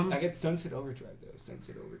awesome. I get Sunset Overdrive, though.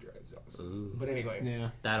 Sunset Overdrive's awesome. Ooh. But anyway,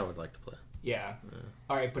 Yeah, That I would like to play. yeah.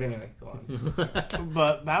 All right, but anyway, go on.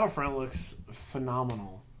 but Battlefront looks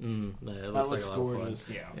phenomenal. It That looks looks like a lot gorgeous. of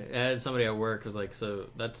fun. Yeah. I had somebody at work was like, "So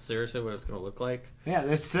that's seriously what it's going to look like?" Yeah,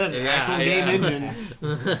 that's an Yeah, actual game yeah.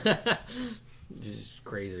 engine. just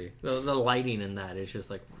crazy. The lighting in that is just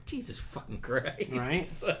like Jesus fucking Christ, right?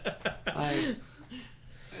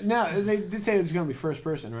 No, they did say it was going to be first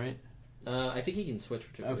person, right? I think he can switch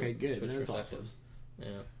between. Okay, good. Switch That's perspectives.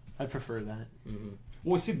 awesome. Yeah, I prefer that. mm-hmm.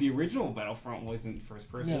 Well, see, the original Battlefront wasn't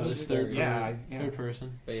first person. No, it was third. Yeah, third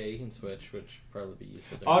person. But yeah, you can switch, which probably be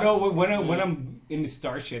useful. Although when I'm in the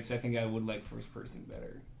starships, I think I would like first person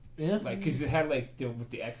better. Yeah, like because it had like with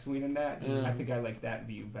the X-wing in that. Yeah. I think I like that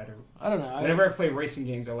view better. I don't know. Whenever I play racing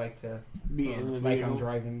games, I like to be in the like vehicle. I'm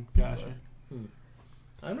driving. Gotcha.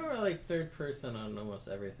 I'm not really like third person on almost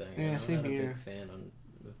everything. Yeah, I'm same not a here. big fan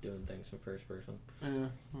of doing things from first person. Yeah.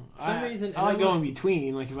 For some reason, I like going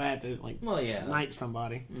between. Like if I had to snipe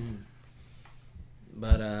somebody. Mm-hmm.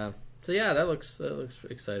 But so yeah, that looks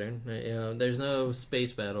exciting. There's no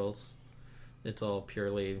space battles. It's all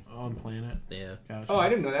purely on planet. Yeah. Gotcha. Oh, I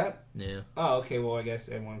didn't know that. Yeah. Oh, okay. Well, I guess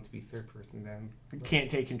I want it to be third person then. You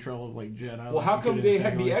can't take control of like Jedi. Well, how come they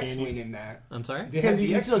had the X-wing in that? I'm sorry. Because you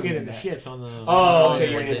can still get in the ships on the. Oh, okay.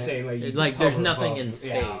 yeah, You're yeah. just saying like, Like there's nothing above. in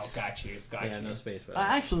space. Yeah, got you. Yeah, no space battles.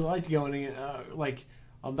 I actually liked going in, like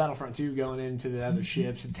on Battlefront 2, going into the other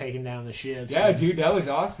ships and taking down the ships. Yeah, dude, that was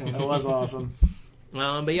awesome. That was awesome.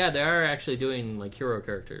 But yeah, they are actually doing like hero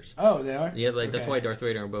characters. Oh, they are. Yeah, like Okay. that's why Darth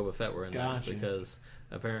Vader and Boba Fett were in Gotcha. that because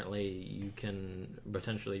apparently you can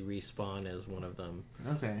potentially respawn as one of them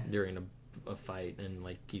Okay. during a fight, and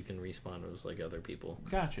like you can respawn as like other people.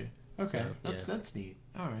 Gotcha. Okay, So, that's neat.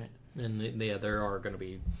 All right. And there are going to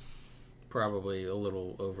be probably a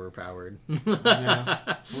little overpowered.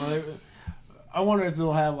 Yeah. Well, I wonder if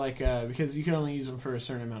they'll have like because you can only use them for a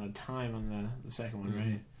certain amount of time on the second one,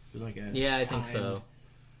 right? There's like a Yeah, I think so.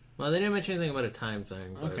 Well, they didn't mention anything about a time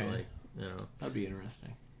thing, but Okay. like That'd be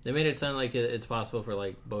interesting. they made it sound like it's possible for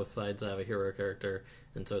like both sides to have a hero character,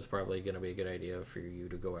 and so it's probably going to be a good idea for you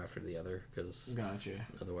to go after the other because Gotcha.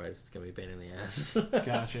 otherwise it's going to be a pain in the ass.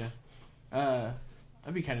 Gotcha.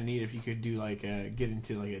 That'd be kind of neat if you could do like get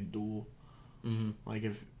into like a duel. Mm-hmm. Like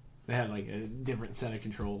if they had like a different set of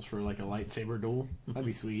controls for like a lightsaber duel. That'd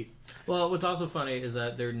be sweet. Well, what's also funny is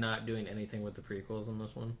that they're not doing anything with the prequels in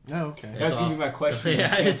this one. Oh, okay. That's gonna be my question.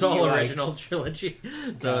 Yeah, it's all Like, original trilogy.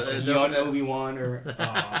 So Yoda, Obi-Wan, or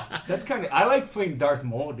that's kind of. I like playing Darth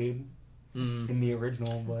Maul, dude, mm, in the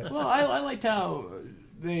original. But Well, I liked how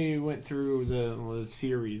they went through the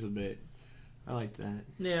series a bit. I liked that.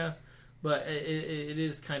 yeah, but it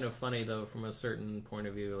is kind of funny though from a certain point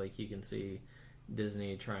of view. Like you can see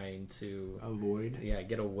Disney trying to Avoid.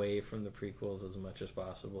 get away from the prequels as much as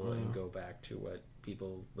possible and go back to what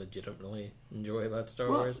people legitimately enjoy about Star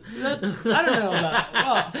Wars. I don't know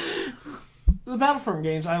about the Battlefront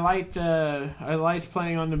games. I liked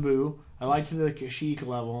playing on Naboo. I liked the Kashyyyk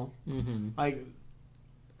level. Mm-hmm. Like,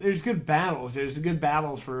 there's good battles. There's good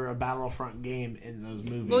battles for a Battlefront game in those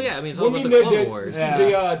movies. Well, yeah, I mean it's all about the Clone Wars.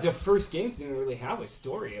 the first games didn't really have a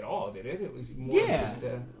story at all, did it? It was more just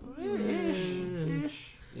a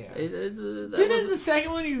ish. yeah. Didn't the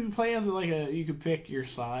second one you play as you could pick your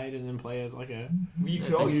side and then play as like a You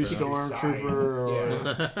could I always think pick your stormtrooper side. or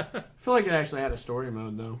Yeah. I feel like it actually had a story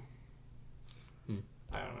mode though.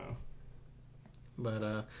 I don't know.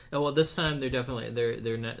 But well, this time there isn't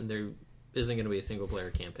going to be a single player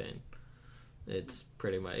campaign. It's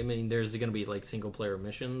pretty much. I mean, there's going to be like single player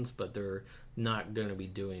missions, but they're not going to be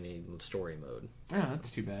doing a story mode. Yeah,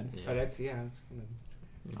 that's too bad. Yeah. Oh, that's kind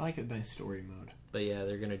of. I like a nice story mode. But yeah,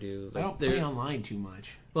 they're going to do. I don't play online too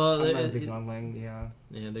much. Well, I'm not a big online. Yeah.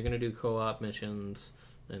 yeah, they're going to do co-op missions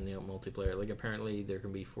and multiplayer. Like apparently there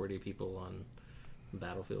can be 40 people on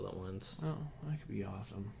Battlefield at once. Oh, that could be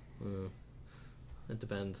awesome. It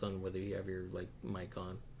depends on whether you have your like mic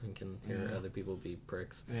on and can hear other people be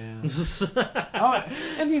pricks. Yeah.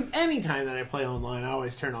 Anytime that I play online, I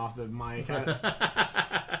always turn off the mic.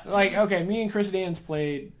 Like, okay, me and Chris Dans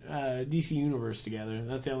played DC Universe together.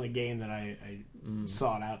 That's the only game that I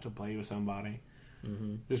sought out to play with somebody.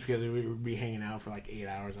 Mm-hmm. Just because we would be hanging out for like 8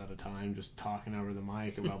 hours at a time, just talking over the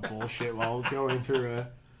mic about bullshit while going through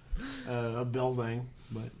a building.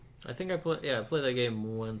 But I think I played that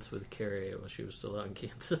game once with Carrie when she was still out in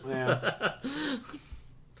Kansas. yeah.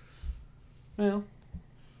 Well,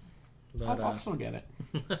 But, I'll still get it.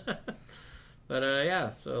 But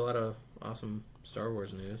yeah, so a lot of awesome Star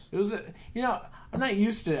Wars news. It was, I'm not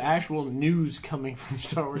used to actual news coming from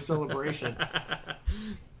Star Wars Celebration.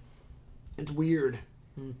 It's weird.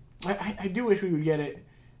 I do wish we would get it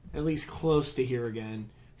at least close to here again,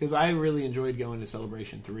 because I really enjoyed going to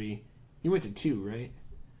Celebration 3. You went to 2, right?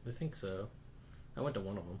 I think so. I went to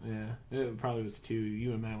one of them. Yeah, it probably was 2.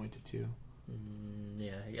 You and Matt went to 2.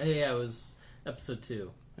 Yeah. It was episode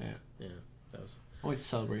 2. Yeah. Yeah, that was. I went to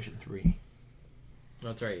Celebration 3.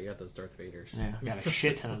 That's right. You got those Darth Vaders. Yeah, I got a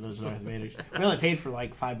shit ton of those Darth Vaders. We only paid for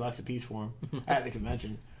like $5 a piece for them at the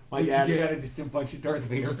convention. My dad got just a bunch of Darth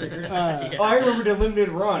Vader figures. Yeah. Oh, I remember the limited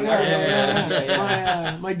run.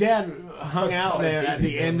 My dad hung out there at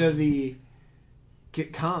the end of the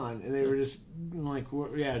con, and they were just like,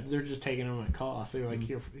 they're just taking them at cost. They were like,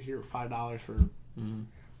 here $5 for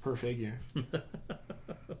per figure.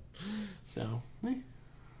 So, do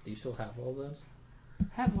you still have all those?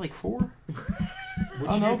 Have like 4.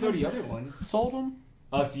 What did you do for the other ones? Sold them.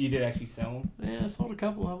 Oh, so you did actually sell them? Yeah, I sold a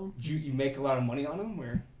couple of them. Did you make a lot of money on them,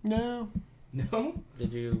 or No. no?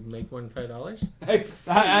 Did you make more than $5?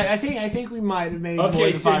 I think we might have made more than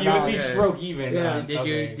 $5. So you at least broke even. Yeah.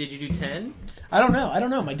 Did you do 10? I don't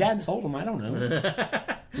know. My dad sold them. I don't know.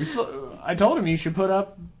 I told him you should put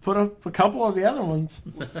up a couple of the other ones.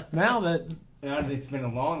 Now that it's been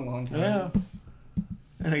a long time.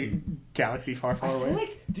 Yeah. Galaxy far, far I away. feel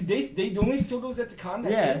like did they only still those at the con?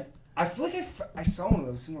 Yeah. I feel like I saw one of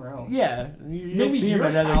those somewhere else. Yeah, you Maybe see them your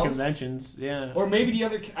at other house. conventions. Yeah, Or maybe the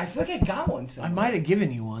other. I feel like I got one I somewhere. might have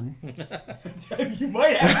given you one. You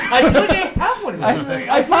might have. I feel like I have one of those.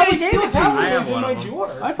 I probably gave still it to you. have I have those in one my of them.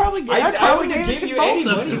 drawer. I probably gave. I wouldn't have gave it given to you any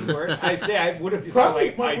both of money you. for it. I say I would have just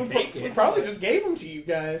Probably, I'd take it. we probably just gave them to you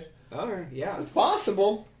guys. Oh yeah. It's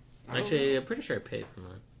possible. Actually, I'm pretty sure I paid for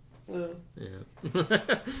mine. Yeah.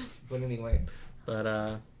 But anyway,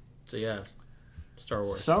 But, so yeah. Star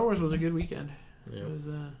Wars. Star Wars was a good weekend. Yeah.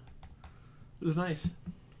 It was nice.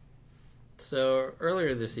 So,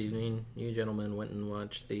 earlier this evening, you gentlemen went and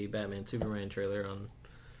watched the Batman Superman trailer on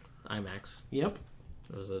IMAX. Yep.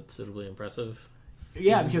 Was it suitably impressive?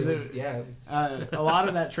 Yeah, because it was, a lot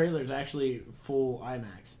of that trailer is actually full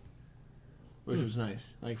IMAX, which was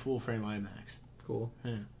nice, like full frame IMAX. Cool.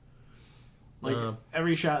 Yeah. Like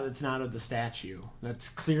every shot that's not of the statue, that's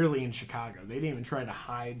clearly in Chicago. They didn't even try to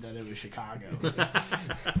hide that it was Chicago.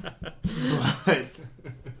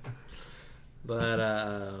 But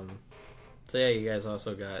so yeah, you guys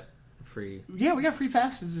also got free. Yeah, we got free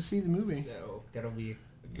passes to see the movie. So that'll be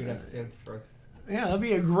a good episode for us. Yeah, that'll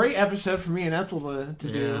be a great episode for me and Etzel to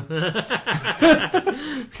do.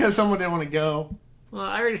 Yeah. Because someone didn't want to go. Well,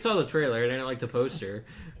 I already saw the trailer. I didn't like the poster.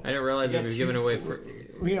 I didn't realize it was given away for.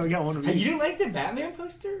 We got one of Hey, these. you didn't like the Batman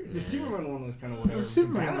poster? The Superman one was kind of whatever. The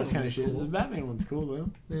Superman Batman one's kind of was shit. cool. The Batman one's cool,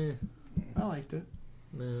 though. Eh, I liked it.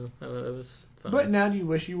 no, it was fun. But now do you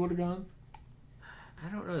wish you would have gone? I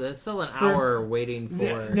don't know. That's still an hour waiting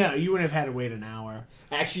for. No, you wouldn't have had to wait an hour.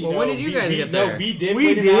 Actually, Well, no, when did you guys get there? No, we did We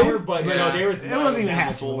wait did, an hour, but but no, there was it wasn't even that half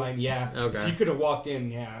much of a full. line. Yeah, Okay. so you could have walked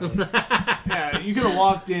in. Yeah, Yeah, you could have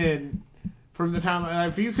walked in from the time.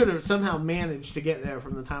 If you could have somehow managed to get there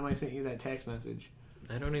from the time I sent you that text message.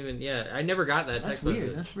 I don't even. Yeah, I never got that That's text weird.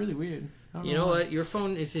 message. That's really weird. I don't You know why. what? Your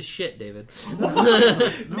phone is just shit, David.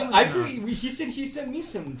 I think he said he sent me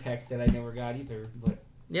some text that I never got either. But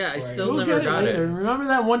Yeah, I Right. still We'll never get got later. it. Remember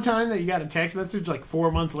that one time that you got a text message like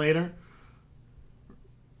 4 months later?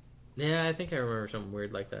 Yeah, I think I remember something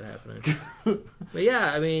weird like that happening. But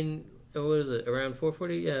yeah, I mean, what was it? Around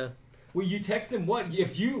 4:40? Yeah. well, you texted him what?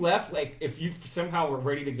 If you left, like if you somehow were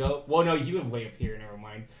ready to go. Well, no, you live way up here. Never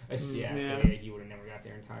mind. So he would have never got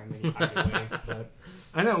there in time. And he hid away, but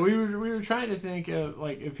I know we were trying to think of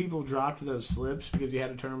like if people dropped those slips because you had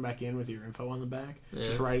to turn them back in with your info on the back, Yeah.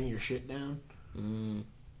 just writing your shit down. Mm,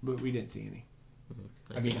 But we didn't see any.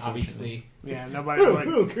 I mean, obviously. Yeah, nobody was like.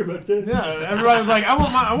 don't care about this. No, everybody was like, I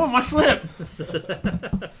want my slip.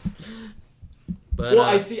 but Well,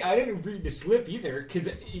 I see. I didn't read the slip either because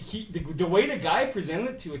the way the guy presented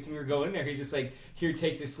it to us when we were going there, he's just like, "Here,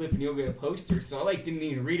 take this slip and you'll get a poster." So I like didn't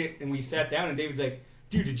even read it, and we sat down, and David's like,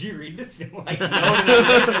 "Dude, did you read this?" And I'm like, "No." And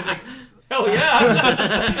I was like, "Hell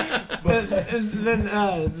yeah!" And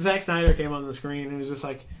then Zack Snyder came on the screen and was just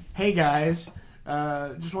like, "Hey guys,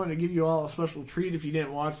 just wanted to give you all a special treat if you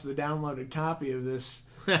didn't watch the downloaded copy of this,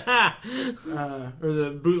 or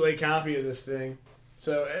the bootleg copy of this thing.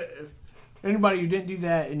 So if anybody who didn't do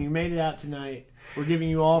that and you made it out tonight, we're giving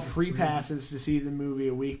you all free passes to see the movie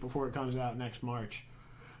a week before it comes out next March."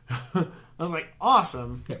 I was like,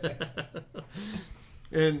 awesome.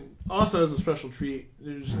 And also as a special treat,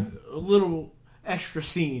 there's a little extra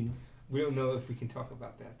scene. We don't know if we can talk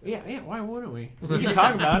about that. Though. Yeah. Why wouldn't we? We can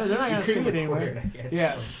talk about it. They're not going to see it record anyway. I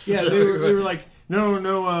guess. Yeah. They were like, no,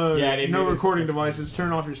 Yeah, they no knew this. recording devices.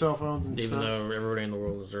 Turn off your cell phones and even stuff. though everybody in the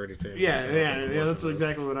world is already saying. Yeah. That's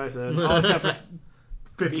exactly what I said. All except for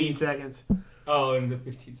 15 seconds. Oh, in the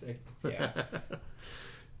 15 seconds. Yeah.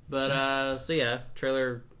 But so yeah,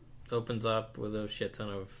 trailer opens up with a shit ton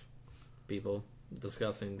of people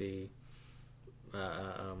discussing the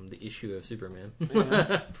the issue of Superman.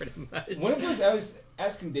 Yeah. Pretty much. One of those, I was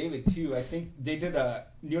asking David too. I think they did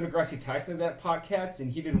Neil deGrasse Tyson does that podcast,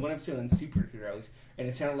 and he did one episode on superheroes, and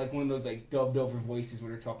it sounded like one of those like dubbed over voices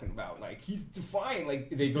where they're talking about like he's defying, like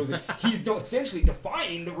they goes he's essentially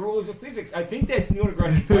defying the rules of physics. I think that's Neil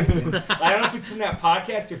deGrasse Tyson. I don't know if it's from that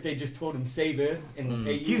podcast or if they just told him say this and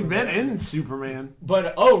He's been in Superman.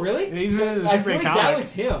 But oh really? He's in the I Superman feel like comic. that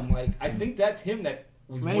was him. Like I think that's him. That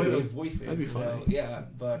was one of Maybe. those voices. That'd be funny. So, yeah,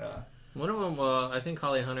 but One of them, I think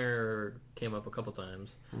Holly Hunter came up a couple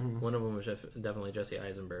times. One of them was definitely Jesse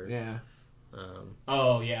Eisenberg. Yeah.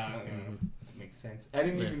 oh yeah, that makes sense. I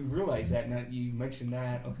didn't even realize that. Now you mentioned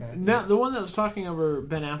that. Okay. No, the one that was talking over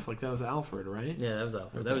Ben Affleck, that was Alfred, right? Yeah, that was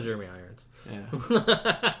Alfred. Okay. That was Jeremy Irons.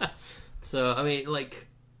 Yeah. So, I mean, like,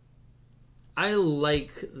 I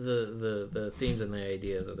like the themes and the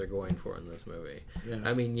ideas that they're going for in this movie. Yeah.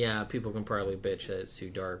 I mean, yeah, people can probably bitch that it's too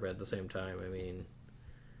dark, but at the same time, I mean,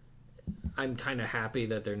 I'm kind of happy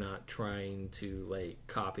that they're not trying to, like,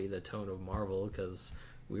 copy the tone of Marvel, because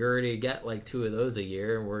we already get, like, 2 of those a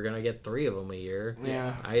year, and we're going to get 3 of them a year.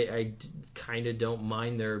 Yeah. I kind of don't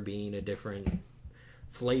mind there being a different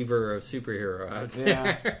flavor of superhero out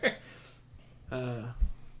there.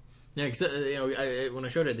 Yeah, cause, when I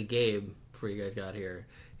showed it to Gabe before you guys got here,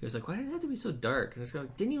 he was like, "Why did it have to be so dark?" And it's kind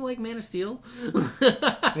of like, "Didn't you like Man of Steel?"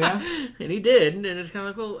 Yeah. And he did, and it's kind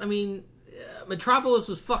of like, well, I mean, Metropolis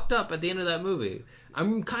was fucked up at the end of that movie.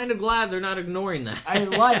 I'm kind of glad they're not ignoring that. I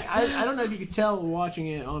don't know if you could tell watching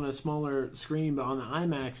it on a smaller screen, but on the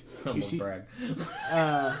IMAX, you see, brag.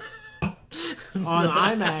 on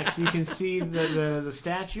IMAX you can see the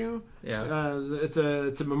statue. Yeah. It's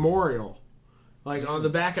a memorial. Like on the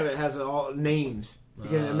back of it has all names. You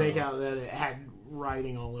can make out that it had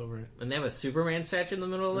writing all over it. And they have a Superman statue in the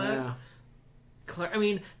middle of that? Yeah. I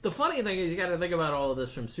mean, the funny thing is you got to think about all of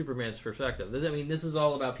this from Superman's perspective. This is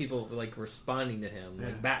all about people like responding to him,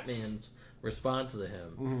 like Batman's response to him.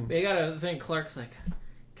 Mm-hmm. But you got to think Clark's like,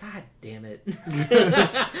 God damn it!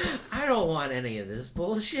 I don't want any of this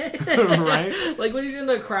bullshit. Right? Like when he's in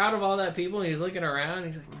the crowd of all that people and he's looking around, and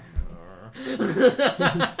he's like,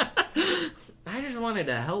 I just wanted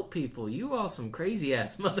to help people. You all some crazy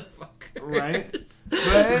ass motherfuckers, Right? But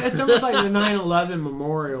it's almost like the 9/11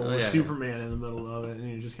 memorial with yeah. Superman in the middle of it, and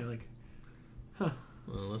you're just kind of like,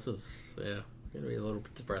 Well, this is gonna be a little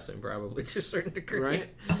depressing, probably to a certain degree, right?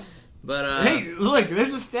 But Hey, look,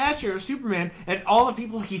 there's a statue of Superman, and all the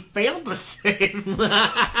people he failed to save.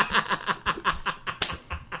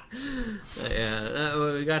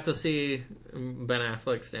 Yeah, we got to see Ben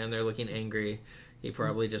Affleck stand there looking angry. He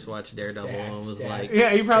probably just watched Daredevil and was like,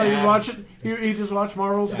 Yeah, he probably Sad. watched. He just watched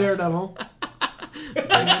Marvel's Sad. Daredevil.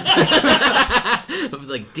 I was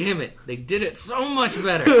like, damn it, they did it so much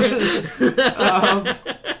better.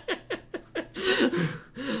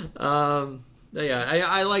 Yeah,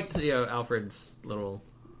 I liked Alfred's little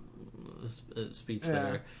speech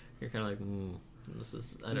there. You're kind of like, this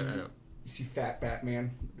is I don't. You see Fat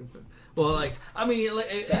Batman. Well, like, I mean,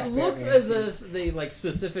 it looks as if they, like,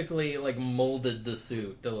 specifically, like, molded the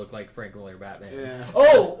suit to look like Frank Miller Batman. Yeah.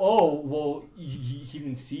 Well, he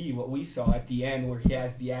didn't see what we saw at the end where he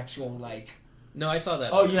has the actual, like... No, I saw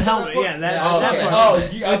that. Oh, you The saw helmet, that? yeah, that- Oh, that okay. part. Oh,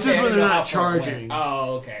 That's just I when didn't they're know not how far it went. charging.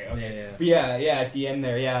 Oh, okay. Yeah. But yeah, at the end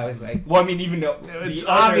there, I was like... Well, I mean, even though... It's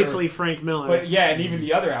the obviously other, Frank Miller. But yeah, and even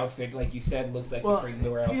the other outfit, like you said, looks like the Frank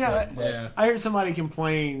Miller outfit. Yeah, but- I heard somebody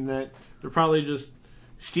complain that they're probably just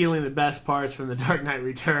stealing the best parts from The Dark Knight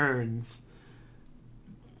Returns,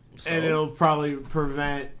 and it'll probably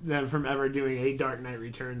prevent them from ever doing a Dark Knight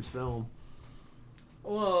Returns film.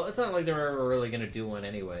 Well, it's not like they're ever really going to do one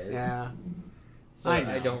anyways. Yeah. So I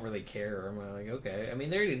know. I don't really care. I'm like, okay. I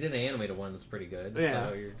mean, they already did an animated one that's pretty good. Yeah.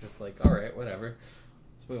 So you're just like, all right, whatever.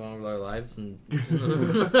 Let's move on with our lives. And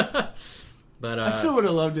But I still would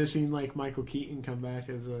have loved to have seen like Michael Keaton come back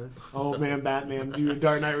as a old man Batman, do a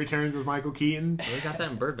Dark Knight Returns with Michael Keaton. we got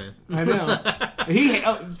that in Birdman. I know. He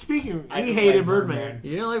hated Birdman.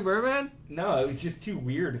 You didn't like Birdman? No, it was just too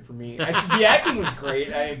weird for me. The acting was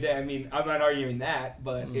great. I mean, I'm not arguing that,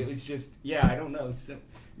 but it was just, I don't know. It's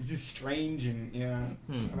just strange and,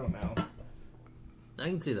 I don't know. I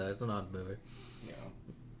can see that. It's an odd movie. Yeah.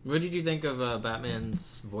 What did you think of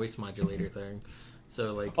Batman's voice modulator thing?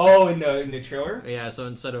 So like, Oh, in the trailer? yeah. So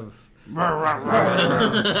instead of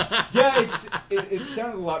Yeah, it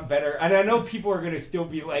sounded a lot better, and I know people are gonna still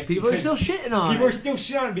be like, People are still shitting on people it. are still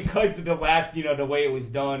shitting on it because of the last, the way it was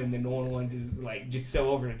done, and the Nolan ones is like just so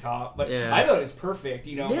over the top. But Yeah. I thought it was perfect,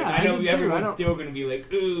 Yeah, I know I did too. everyone's I don't- still gonna be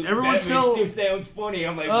like, ooh, Everyone Batman still sounds funny.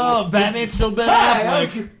 I'm like, Oh, well, Batman's still Ben Hi,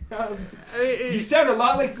 Affleck. you sound a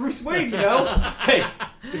lot like Bruce Wayne, Hey,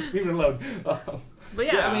 leave it alone. But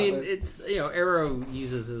yeah, I mean, but- it's Arrow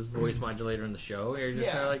uses his voice modulator in the show. You're just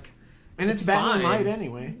kind of like, And it's Batman fine. Light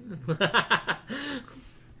anyway.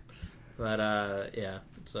 but yeah.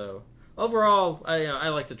 So overall, I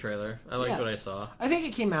like the trailer. I liked Yeah. what I saw. I think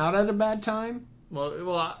it came out at a bad time. Well,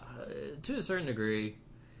 to a certain degree,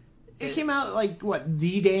 It came out like what,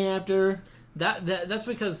 the day after? that's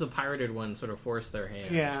because the pirated one sort of forced their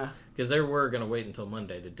hand. Yeah, Because they were going to wait until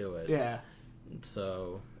Monday to do it. yeah.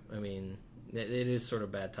 So I mean, it is sort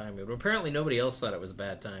of bad timing. But apparently, nobody else thought it was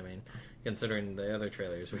bad timing, considering the other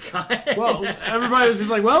trailers we got. Well, everybody was just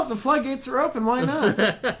like, "Well, if the floodgates are open, why not?"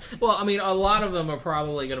 Well, I mean, a lot of them are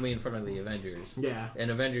probably going to be in front of the Avengers. Yeah.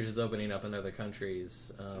 And Avengers is opening up in other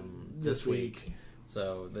countries This week.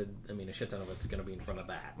 So, a shit ton of it's going to be in front of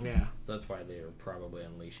that. Yeah, So that's why they're probably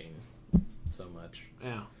unleashing so much.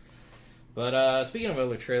 yeah. But speaking of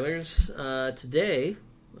other trailers, today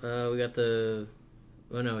we got the...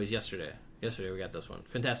 Oh, no, it was yesterday. Yesterday we got this one.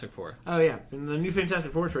 Fantastic Four. Oh yeah, and the new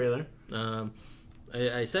Fantastic Four trailer.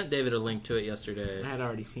 I sent David a link to it yesterday, I had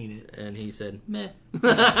already seen it. and he said, meh.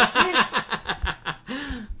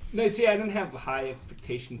 No, see, I didn't have high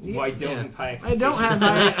expectations. Well, I don't Yeah. have high I expectations. don't have.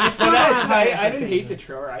 I still But don't have high I didn't hate the expectations.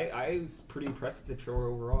 trailer. I was pretty impressed with the trailer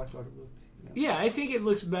overall. I thought it looked. Yeah, I think it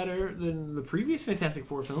looks better than the previous Fantastic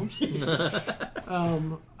Four films.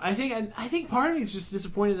 I think part of me is just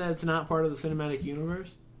disappointed that it's not part of the cinematic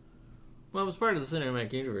universe. Well, it was part of the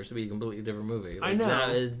cinematic universe to be a completely different movie. I know.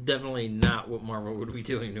 It's definitely not what Marvel would be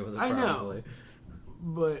doing with it, I know. probably.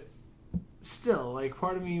 But still, like,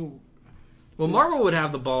 part of me. Well, Marvel would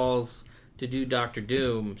have the balls to do Doctor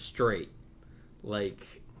Doom straight. Like,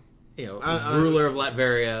 ruler of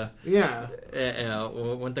Latveria, Yeah.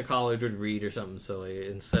 went to college with Reed or something silly,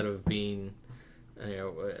 instead of being,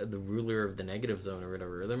 the ruler of the negative zone or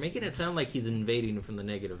whatever. They're making it sound like he's invading from the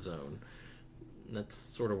negative zone. That's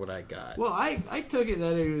sort of what I got. Well, I took it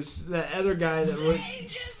that it was that other guy that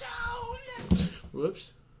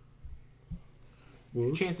Whoops.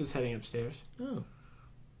 Chance is heading upstairs. Oh.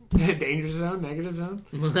 Danger zone, negative zone.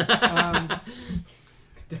 That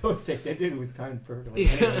was sick. That dude was timed perfectly.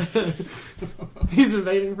 He's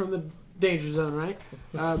invading from the danger zone, right?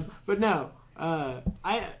 But no,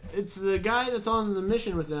 it's the guy that's on the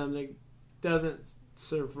mission with them that doesn't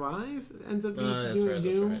survive. Ends up doing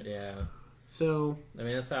Doom. That's right. Yeah. So I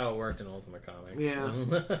mean, that's how it worked in Ultimate Comics.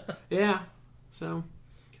 Yeah. yeah. So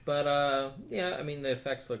But yeah, I mean the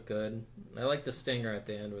effects look good. I like the stinger at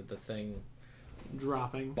the end with the thing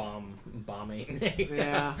dropping. bombing.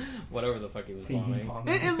 Yeah. Whatever the fuck he was bombing.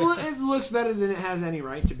 It looks better than it has any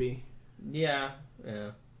right to be. Yeah.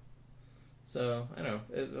 So I don't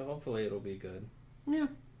know. Hopefully it'll be good. Yeah.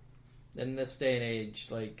 In this day and age,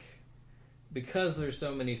 like, because there's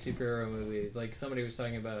so many superhero movies, like somebody was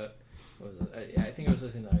talking about, what was it? I think I was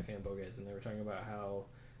listening to iFanboy guys, and they were talking about how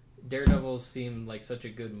Daredevil seemed like such a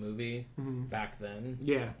good movie back then.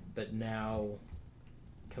 Yeah. But now,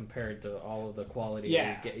 compared to all of the quality you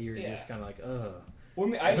get, you're just kind of like, ugh. Well,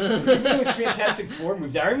 it was Fantastic Four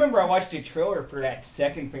movies. I remember I watched a trailer for that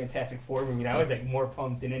second Fantastic Four movie, and I was like more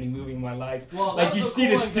pumped than any movie in my life. Well, like you see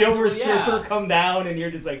the Silver Surfer come down, and you're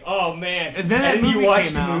just like, oh man! And then you watch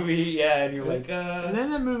came the out. movie, and you're like, And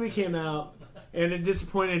then that movie came out, and it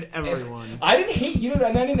disappointed everyone. I didn't hate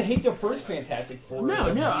I didn't hate the first Fantastic Four.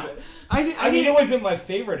 No. I mean, it wasn't my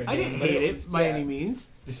favorite. I didn't hate it by any means.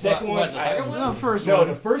 The second one, the second one? No, first No, one.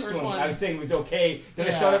 the first First one, one. I was saying was okay. Then I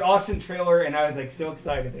Yeah. saw that awesome trailer, and I was like so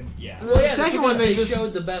excited. And Well, yeah, second because one, they they just-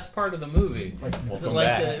 showed the best part of the movie. Welcome Like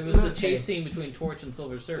back. it was the chase scene between Torch and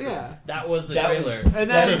Silver Surfer. Yeah. That was the That trailer. was- And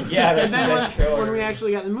That then, is- yeah, that's and then the best when trailer. we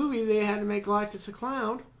actually got the movie, they had to make Galactus a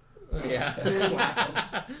cloud. Yeah.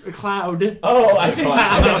 A cloud. Oh, I think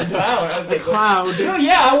I said a cloud. I was like, Cloud. No,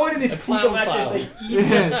 yeah, I wanted to see clown Galactus cloud. like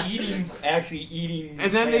Yes. eating.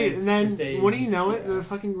 And then plants for days. what do you know it? The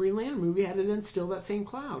fucking Green Lantern movie had to then still that same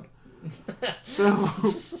cloud. So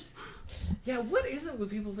Yeah, what is it with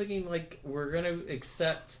people thinking like we're gonna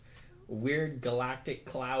accept weird galactic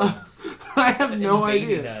clouds I have no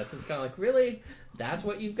invading idea. us? It's kind of like, really? That's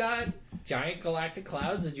what you've got? Giant galactic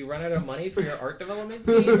clouds? Did you run out of money for your art development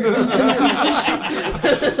team?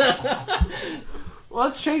 Well,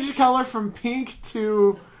 let's change the color from pink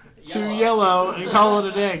to yellow and call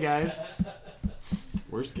it a day, guys.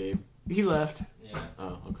 Where's Gabe? He left. Yeah.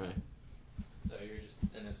 Oh, okay.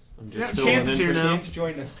 Yeah, Just filling Chance is in here for now. Chance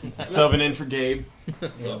joined us. subbing in for Gabe.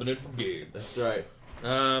 Subbing it for Gabe. That's right.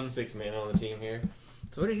 6 man on the team here.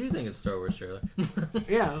 So what did you think of the Star Wars trailer?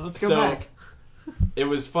 Yeah, let's go So- back. It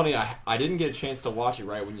was funny. I didn't get a chance to watch it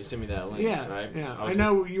right when you sent me that link. Yeah, right? yeah. I I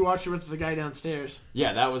know you watched it with the guy downstairs.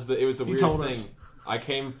 Yeah, it was the He weirdest told thing. us. I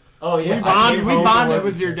came. Oh yeah, We bonded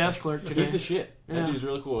with your desk clerk today. He's the shit. Yeah. That dude's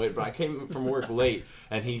really cool. But I came from work late,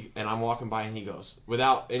 and I'm walking by, and he goes,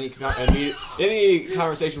 without any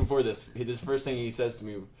conversation before this first thing he says to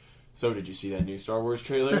me. So did you see that new Star Wars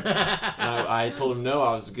trailer? And I told him no.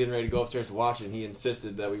 I was getting ready to go upstairs to watch it, and he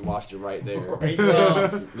insisted that we watched it right there.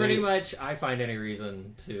 Well, pretty much, I find any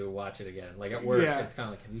reason to watch it again. Like at work, Yeah. it's kind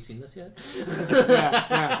of like, have you seen this yet?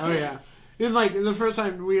 Yeah, oh yeah. And like the first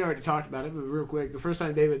time, we already talked about it, but real quick, the first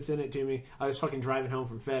time David sent it to me, I was fucking driving home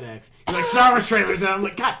from FedEx. He's like, Star Wars trailers, and I'm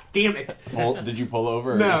like, God damn it! Did you pull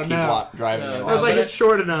over or No, just keep no. driving? No, it? I was like, but it's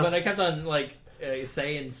short enough. But I kept on like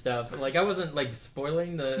saying stuff. Like I wasn't like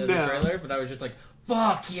spoiling the No. trailer, but I was just like,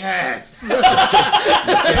 "Fuck yes!"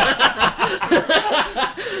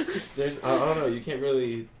 There's, I don't know. You can't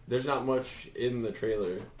really. There's not much in the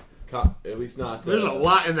trailer. At least not. There's a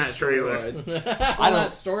lot in that trailer. Well,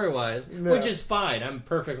 not story wise, No. which is fine. I'm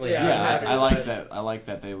perfectly happy. Yeah, with I it. like that. I like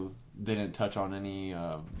that they didn't touch on any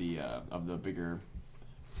of the bigger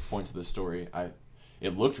points of the story.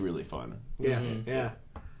 It looked really fun, Yeah, Mhm. yeah.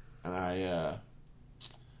 and I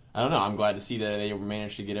don't know. I'm glad to see that they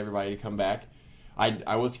managed to get everybody to come back.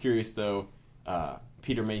 I was curious though.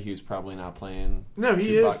 Peter Mayhew's probably not playing. No,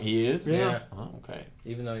 he Chewbacca. is. He is. Yeah. Oh, okay.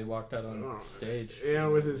 Even though he walked out on stage. Yeah,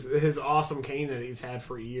 with his awesome cane that he's had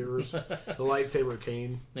for years, the lightsaber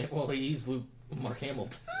cane. Well, he used Mark Hamill.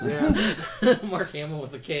 Yeah, Mark Hamill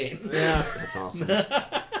was a cane. yeah. That's awesome.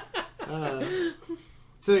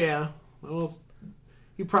 So yeah, well,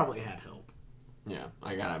 he probably had help. Yeah,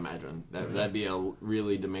 I gotta imagine that'd be a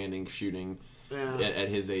really demanding shooting Yeah, at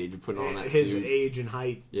his age, putting on that his suit. age and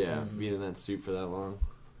height. Yeah, being in that suit for that long.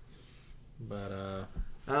 But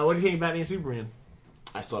What do you think of Batman and Superman?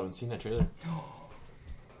 I still haven't seen that trailer.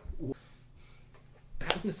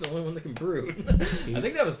 Patton's the only one that can brood. I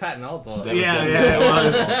think that was Patton Oswalt. That was Yeah, definitely- yeah,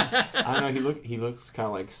 it was. I don't know. He looks kind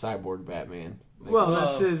of like Cyborg Batman. Like, Well,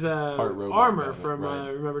 that's his Part robot armor Batman, from right.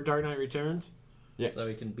 Remember Dark Knight Returns, So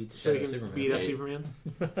he can beat the so shit he out of can Superman. beat up Hey. Superman.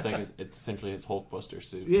 it's like it's essentially his Hulkbuster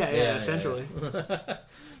suit. Yeah, Yeah, essentially.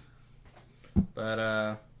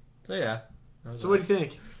 But so yeah. So what do you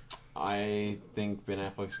think? I think Ben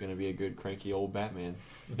Affleck's going to be a good cranky old Batman.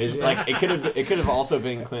 Like it could have also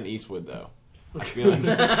been Clint Eastwood though. I feel like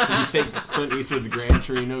you take Clint Eastwood's Gran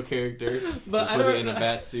Torino character But I and put don't- it in a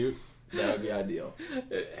bat suit. That would be ideal.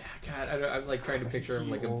 God, I'm like trying to picture him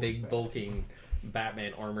like a big bulking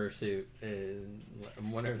Batman armor suit, and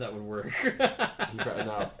I'm wondering if that would work. He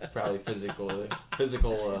probably physical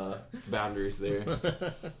boundaries there.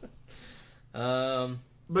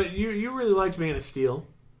 But you really liked Man of Steel.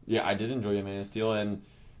 Yeah, I did enjoy Man of Steel, and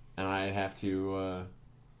I have to.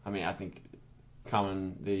 I think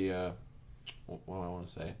what do I want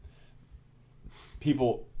to say?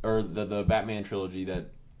 People or the Batman trilogy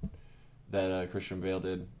that Christian Bale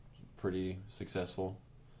did, pretty successful.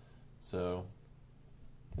 So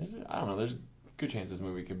I don't know. There's a good chance this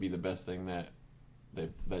movie could be the best thing that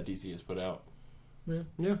DC has put out.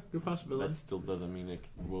 Yeah, good possibility. That still doesn't mean it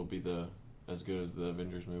will be as good as the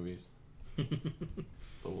Avengers movies.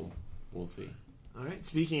 But we'll see. All right.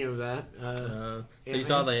 Speaking of that, So you Ant-Man?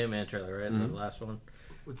 saw the Ant-Man trailer, right? Mhm. The last one.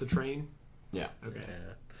 with the train. Yeah. Okay.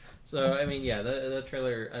 Yeah. So I mean, yeah, the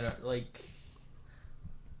trailer, I don't like.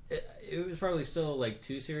 It was probably still like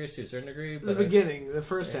too serious to a certain degree. The But beginning, the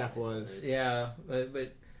first half was. Yeah, but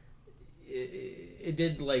it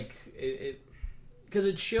did like it because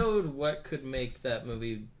it showed what could make that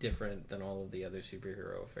movie different than all of the other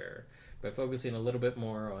superhero fare by focusing a little bit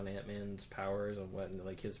more on Ant-Man's powers and what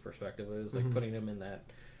like his perspective is, like putting him in that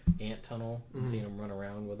ant tunnel and seeing him run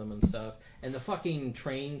around with them and stuff, and the fucking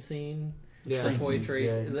train scene. Yeah. The toy Train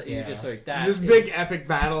trace, scene's good. you Yeah. just like that. This big epic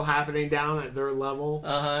battle happening down at their level.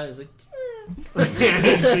 It's like And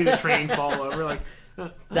you see the train fall over. Like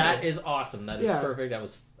that is awesome. That is Yeah. perfect. That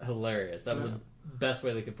was hilarious. That was the best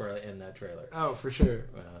way they could probably end that trailer. Oh, for sure.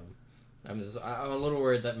 I'm a little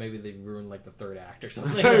worried that maybe they ruined like the third act or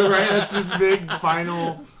something. Right, that's this big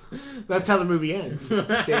final. That's how the movie ends,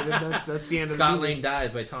 David. That's the end of the Scott movie. Lane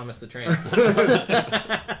dies by Thomas the Train.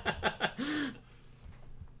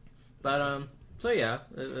 But so yeah,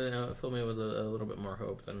 it filled me with a little bit more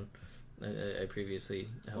hope than I previously.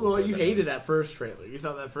 Well, you hated that first trailer. You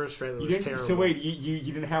thought that first trailer was terrible. So wait, you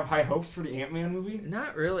didn't have high hopes for the Ant-Man movie?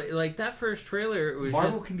 Not really. Like that first trailer, it was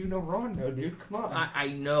Marvel just, can do no wrong, though, dude. Come on. I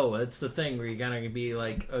know that's the thing where you gotta be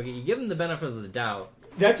like, okay, you give them the benefit of the doubt.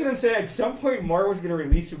 That's what I'm saying. At some point, Marvel's gonna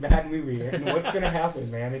release a bad movie, and what's gonna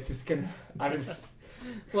happen, man? It's just gonna.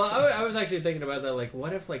 Well, I was actually thinking about that. Like,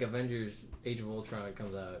 what if like Avengers: Age of Ultron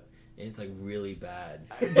comes out and it's like really bad?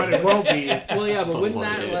 But it won't be. Well, yeah, but wouldn't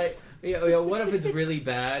that like? Yeah, what if it's really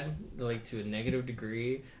bad, like to a negative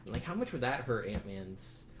degree? Like, how much would that hurt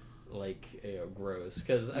Ant-Man's like gross?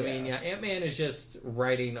 Because I mean, Ant-Man is just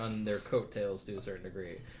riding on their coattails to a certain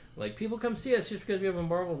degree. Like, people come see us just because we have a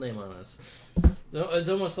Marvel name on us. So it's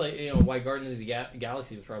almost like why Guardians of the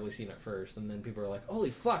Galaxy was probably seen at first, and then people are like, "Holy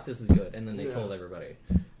fuck, this is good," and then they told everybody.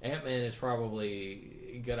 Ant-Man is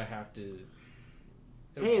probably gonna have to.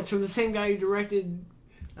 Hey, it's from the same guy who directed.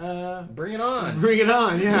 Bring it on! Bring it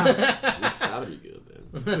on! Yeah, It's gotta be good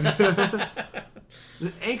then.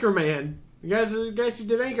 Anchorman. The guys who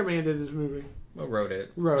did Anchorman did this movie. Well, wrote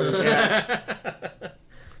it. Wrote it. Yeah.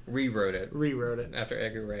 Rewrote it. Rewrote it. After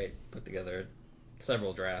Edgar Wright put together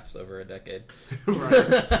several drafts over a decade.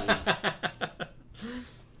 Right.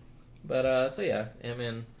 But so yeah,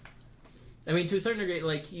 Ant-Man. I mean, to a certain degree,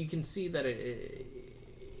 like you can see that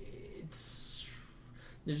it's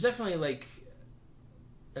there's definitely like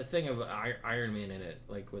a thing of Iron Man in it,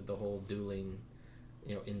 like with the whole dueling,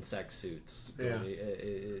 insect suits. Yeah.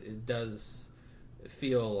 It does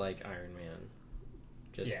feel like Iron Man.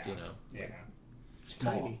 Just Yeah. It's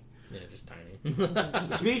tiny. Yeah, just tiny.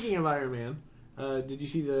 Speaking of Iron Man, did you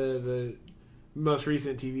see the most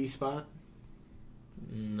recent TV spot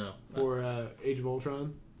No. for Age of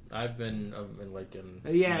Ultron? I've been liking.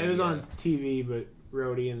 Yeah, it was on TV, but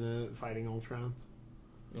Rhodey and the Fighting Ultrons.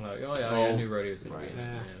 I knew Rhodey was going to be in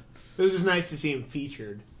it. Yeah. It was just nice to see him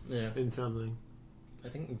featured Yeah. in something. I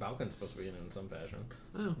think Falcon's supposed to be in it in some fashion.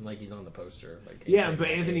 Oh. Like he's on the poster. Like Yeah, but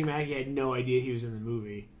Anthony Mackie had no idea he was in the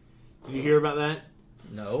movie. Did you hear about that?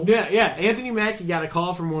 No. Yeah. Anthony Mackie got a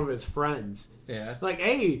call from one of his friends. Yeah. Like,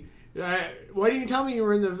 hey, why didn't you tell me you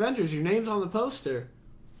were in the Avengers? Your name's on the poster.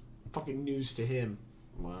 Fucking news to him.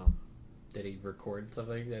 Wow. Did he record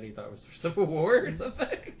something that he thought was for Civil War or something?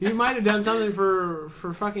 He might have done something for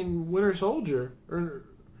fucking Winter Soldier. Or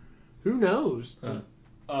who knows? Huh.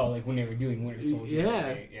 Oh, like when they were doing Winter Soldier. Yeah.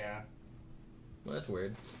 Right? Yeah. Well, that's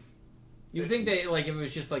weird. You'd think they, like, if it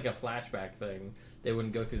was just like a flashback thing, they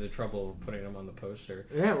wouldn't go through the trouble of putting him on the poster.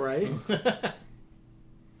 Yeah, right? Who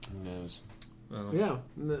knows? Oh. Yeah.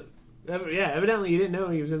 Evidently he didn't know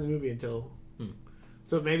he was in the movie until...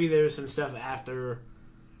 So maybe there's some stuff after...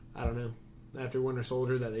 I don't know. After Winter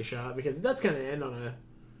Soldier that they shot. Because that's going to end on a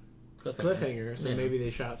cliffhanger. So maybe they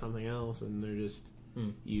shot something else and they're just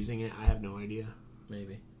using it. I have no idea.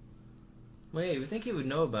 Maybe. Wait, we think he would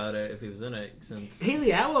know about it if he was in it, since...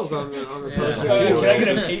 Haley Atwell's on the poster, Can too. I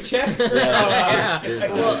get a paycheck?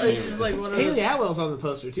 Yeah. Well, it's just like one of those... Haley Atwell's on the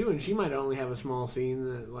poster, too, and she might only have a small scene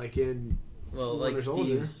that, like in like Winter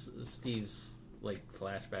Soldier. Steve's like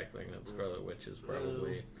flashback thing that Scarlet Witch is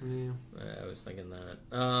probably. Yeah. I was thinking that.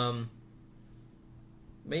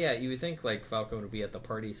 But yeah, you would think like Falcon would be at the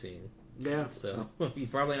party scene. Yeah. So he's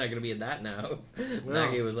probably not going to be in that now. No.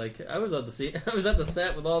 Maggie was like, I was at the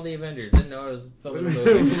set with all the Avengers. Didn't know I was filming a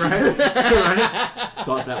movie. Right?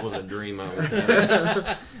 Thought that was a dream I was having.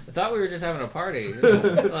 I thought we were just having a party.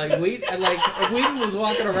 Like Whedon was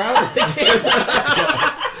walking around with the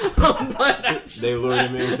camera. But They lured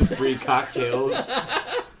him in with free cocktails.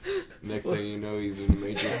 Next thing you know, he's in a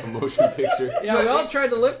major promotion picture. yeah, we all tried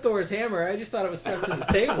to lift Thor's hammer. I just thought it was stuck to the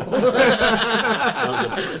table.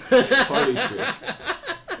 That was a party trick.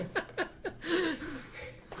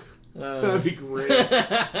 That'd be great.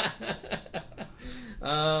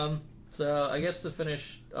 So I guess to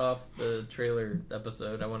finish off the trailer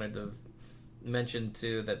episode, I wanted to mention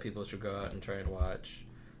too that people should go out and try and watch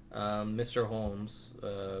Mr. Holmes,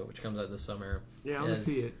 which comes out this summer. Yeah, I want to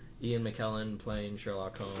see it. Ian McKellen playing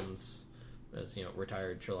Sherlock Holmes, as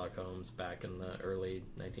retired Sherlock Holmes back in the early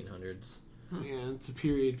 1900s. Yeah, it's a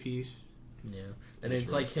period piece. Yeah, and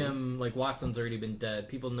it's like him, like Watson's already been dead.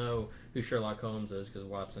 People know who Sherlock Holmes is because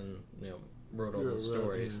Watson, wrote all those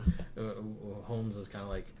stories. Yeah. Holmes is kind of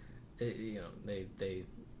like, they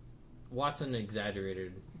Watson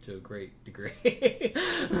exaggerated to a great degree.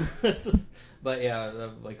 But yeah,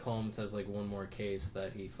 like Holmes has like one more case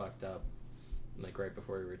that he fucked up, like right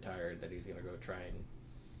before he retired, that he's gonna go try and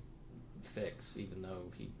fix, even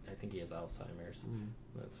though I think he has Alzheimer's.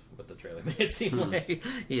 That's what the trailer made it seem like.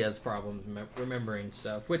 He has problems remembering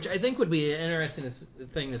stuff, which I think would be an interesting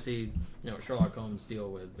thing to see, Sherlock Holmes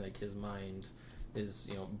deal with, like his mind his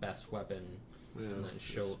best weapon, Yeah. and then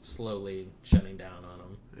slowly shutting down on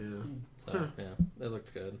him. Yeah. So yeah, it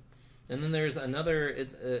looked good. And then there's another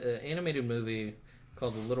animated movie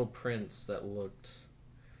called The Little Prince that looked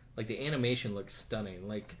like the animation looks stunning.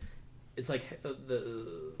 Like it's like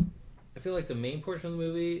I feel like the main portion of the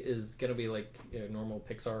movie is gonna be like a normal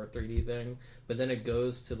Pixar 3D thing, but then it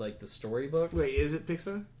goes to like the storybook. Wait, is it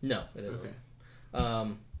Pixar? No, it isn't.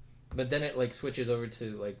 Okay. But then it like switches over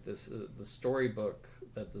to like this the storybook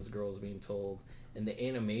that this girl is being told, and the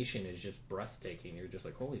animation is just breathtaking. You're just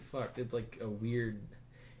like, holy fuck! It's like a weird.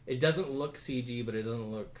 It doesn't look CG, but it doesn't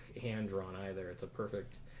look hand drawn either. It's a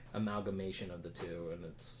perfect amalgamation of the two, and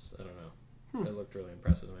it's I don't know. It looked really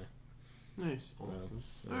impressive to me. Nice. Awesome.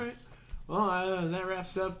 All right. Well, that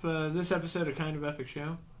wraps up this episode of Kind of Epic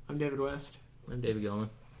Show. I'm David West. I'm David Gilman.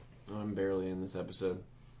 I'm barely in this episode.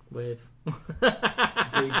 Wave.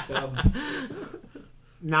 Big sub.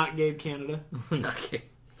 Not Gabe Canada. Not kidding.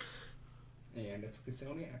 And it's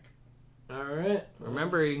Pisoniak. All right.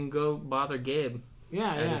 Remember, you can go bother Gabe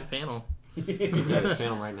Yeah, at yeah. his panel. Is that his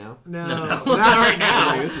panel right now? No, No. not right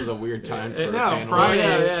now. This is a weird time for a No, panel.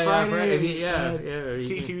 Friday. Friday. Yeah. Yeah.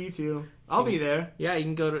 You can- C2E2. I'll be there. Yeah, you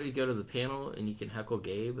can go to the panel and you can heckle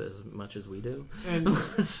Gabe as much as we do. And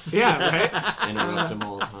yeah, right. Interrupt him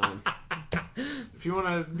all the time. If you want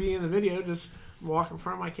to be in the video, just walk in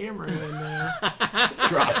front of my camera and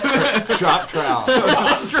Drop trowel.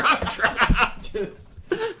 Drop trowel. Just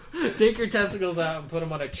take your testicles out and put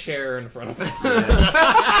them on a chair in front of him.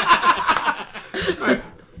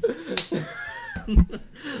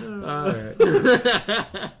 All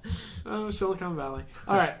right. Silicon Valley.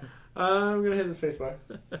 All right. I'm gonna hit the space bar.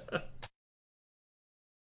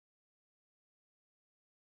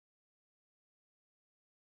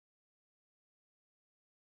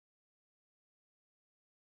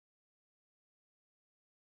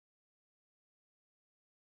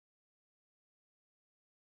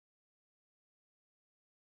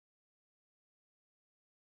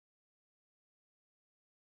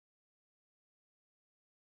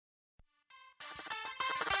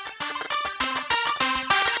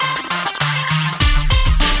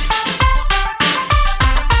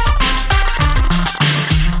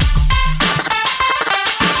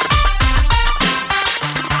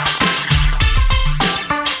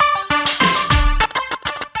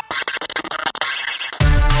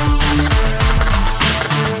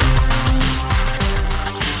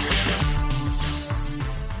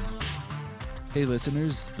 Hey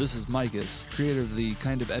listeners, this is Micus, creator of the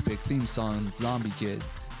Kind of Epic theme song Zombie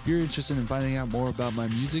Kids. If you're interested in finding out more about my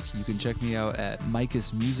music, you can check me out at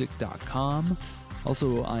micusmusic.com.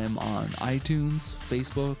 Also, I am on iTunes,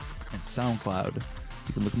 Facebook, and SoundCloud.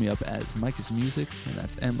 You can look me up as Micus Music, and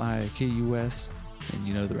that's Mikus, and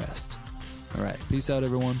you know the rest. Alright, peace out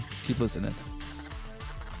everyone, keep listening.